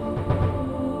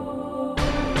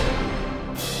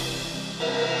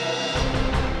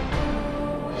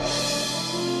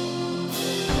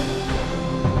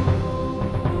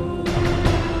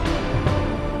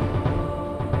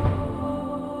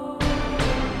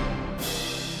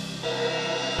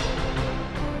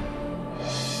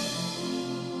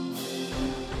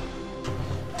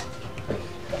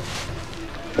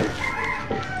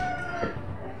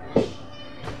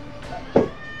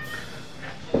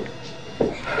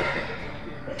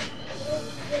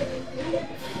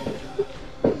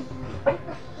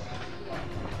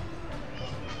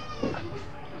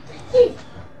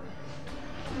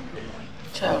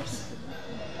 Charles.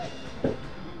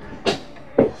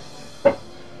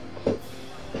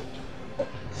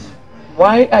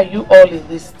 Why are you all in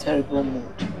this terrible mood?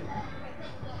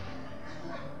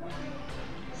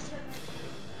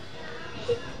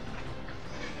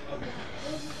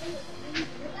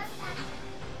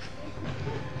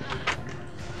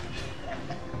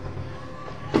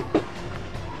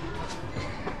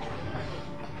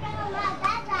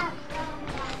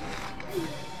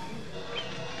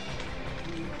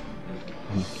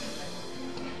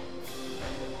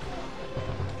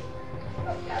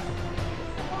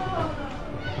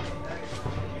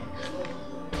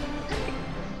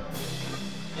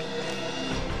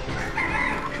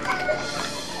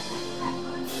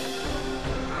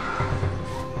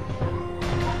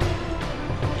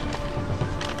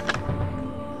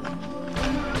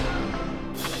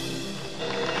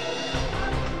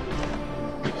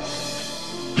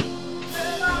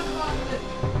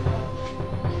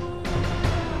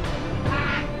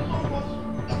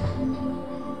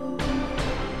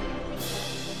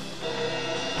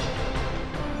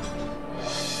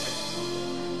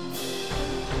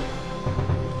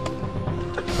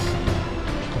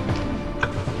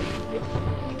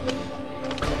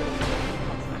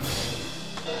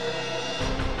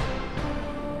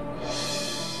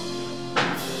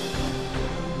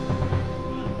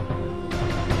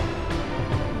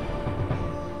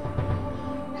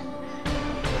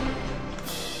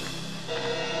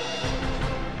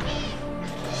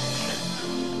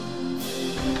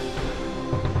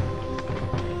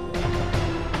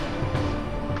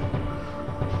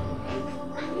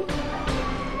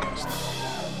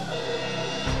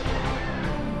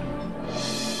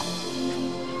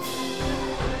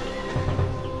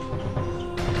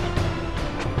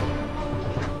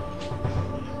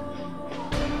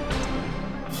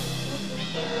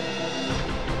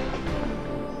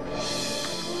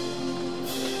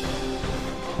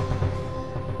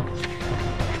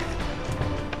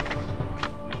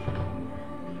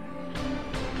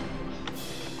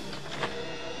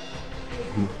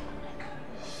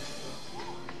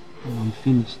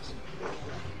 finished.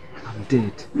 I'm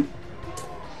dead.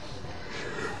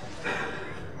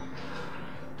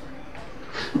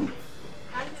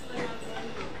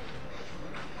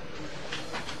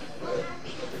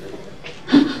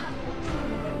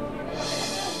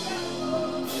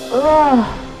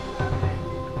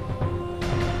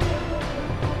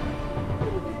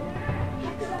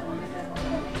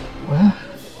 Well,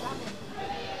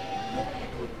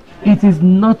 it is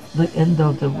not the end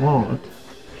of the world.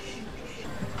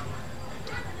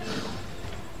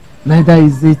 Neither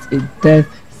is it a death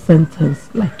sentence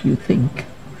like you think.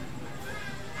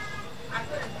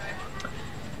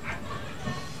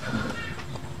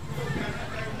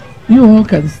 You all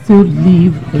can still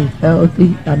live a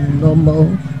healthy and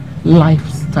normal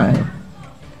lifestyle.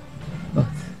 But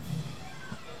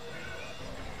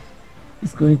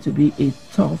it's going to be a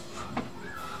tough,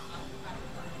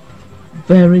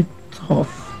 very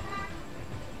tough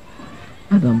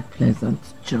and unpleasant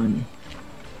journey.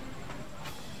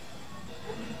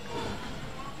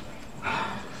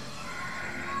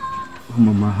 Oh,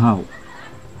 Mama, how?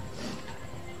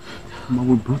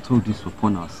 Mama, we brought all this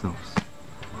upon ourselves.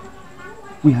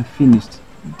 We have finished.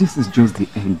 This is just the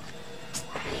end.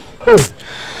 Hey!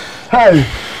 Hey!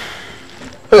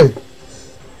 Hey!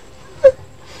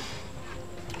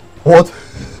 What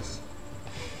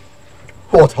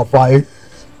have I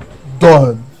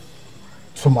done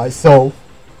to myself?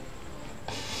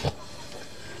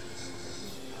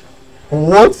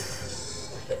 What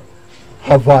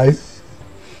have I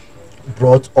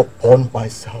brought upon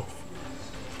myself?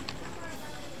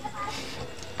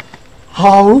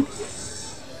 How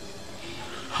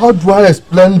do I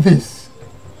explain this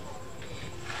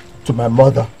to my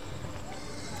mother?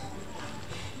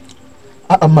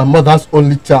 I am my mother's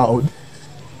only child.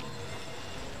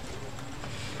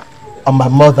 And my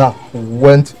mother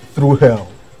went through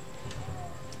hell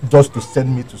just to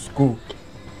send me to school.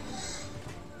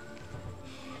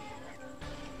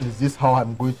 Is this how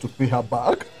I'm going to pay her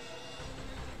back?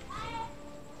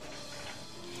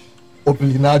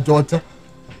 Oblina Jota.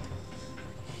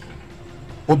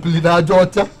 Oblina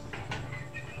Jota.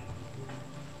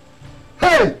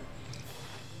 Hey!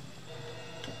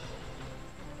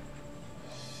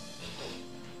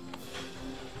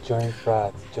 Join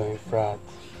frat, join frat.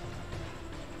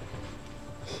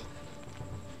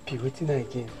 Be waiting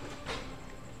again.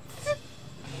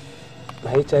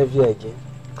 My HIV again.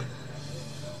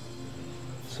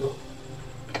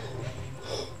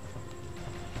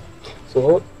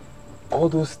 So all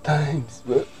those times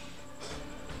where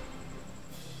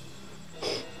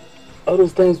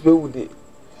would they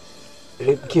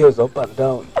rape girls up and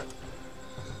down?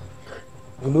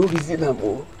 We no visit them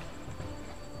all.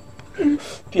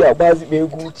 Pia abazi me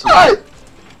Gucci.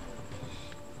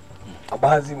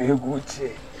 Abazi me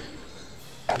Gucci.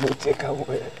 I no check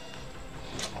away.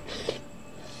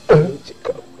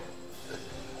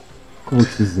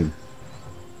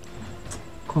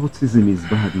 Cultism is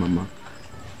bad, Mama.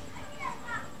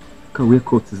 Where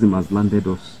cultism has landed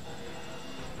us.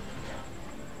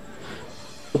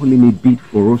 All in a bid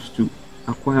for us to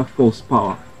acquire false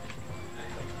power.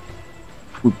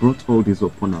 We brought all this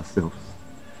upon ourselves.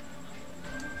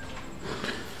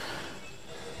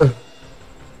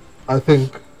 I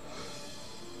think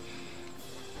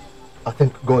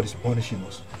God is punishing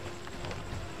us.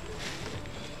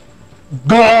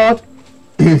 God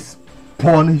is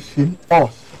punishing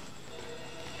us.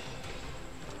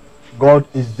 God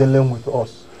is dealing with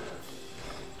us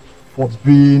for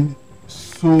being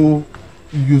so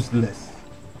useless,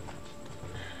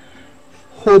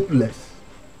 hopeless,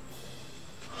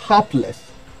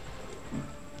 heartless,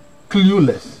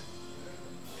 clueless,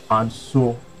 and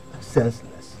so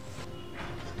senseless.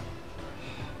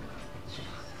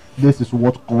 This is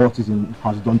what cultism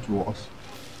has done to us.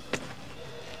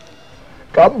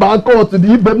 Come back out to the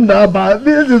Ibem Naba.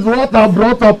 This is what I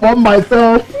brought upon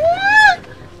myself.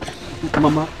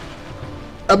 Mama.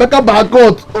 Emeka back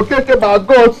out. Okeke back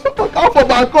out. Come for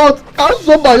back out.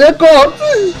 Cancel my record.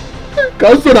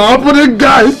 Cancel the happening,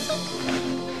 guys.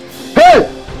 Hey!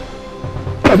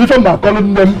 Position back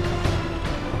calling them.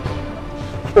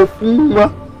 Ofuma,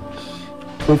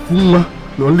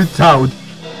 the only child.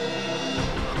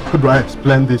 How do I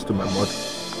explain this to my mother?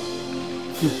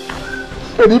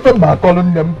 And even by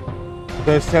calling them,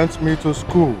 they sent me to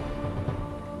school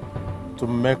to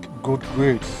make good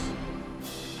grades.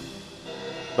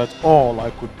 But all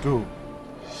I could do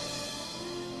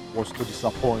was to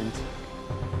disappoint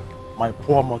my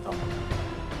poor mother.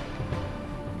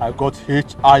 I got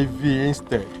HIV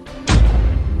instead.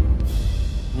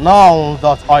 Now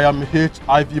that I am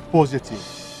HIV positive,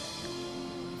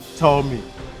 tell me,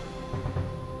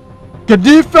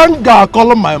 different guy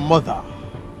calling my mother.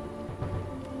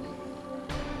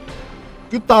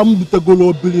 Kitam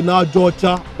butegolo bilina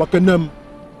Georgia wakenem.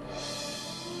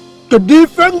 The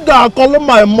different guy calling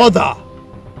my mother.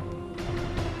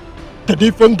 The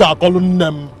different guy calling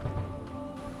them.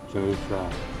 Jennifer.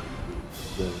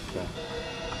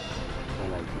 I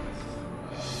like this.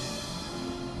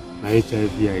 My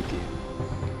HIV again.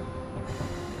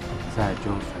 So I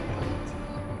joined fidelity.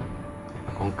 I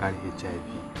can't carry HIV.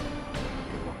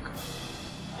 They work.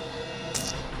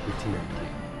 Waiting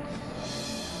again.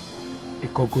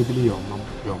 It could go to your mom,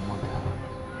 your mother.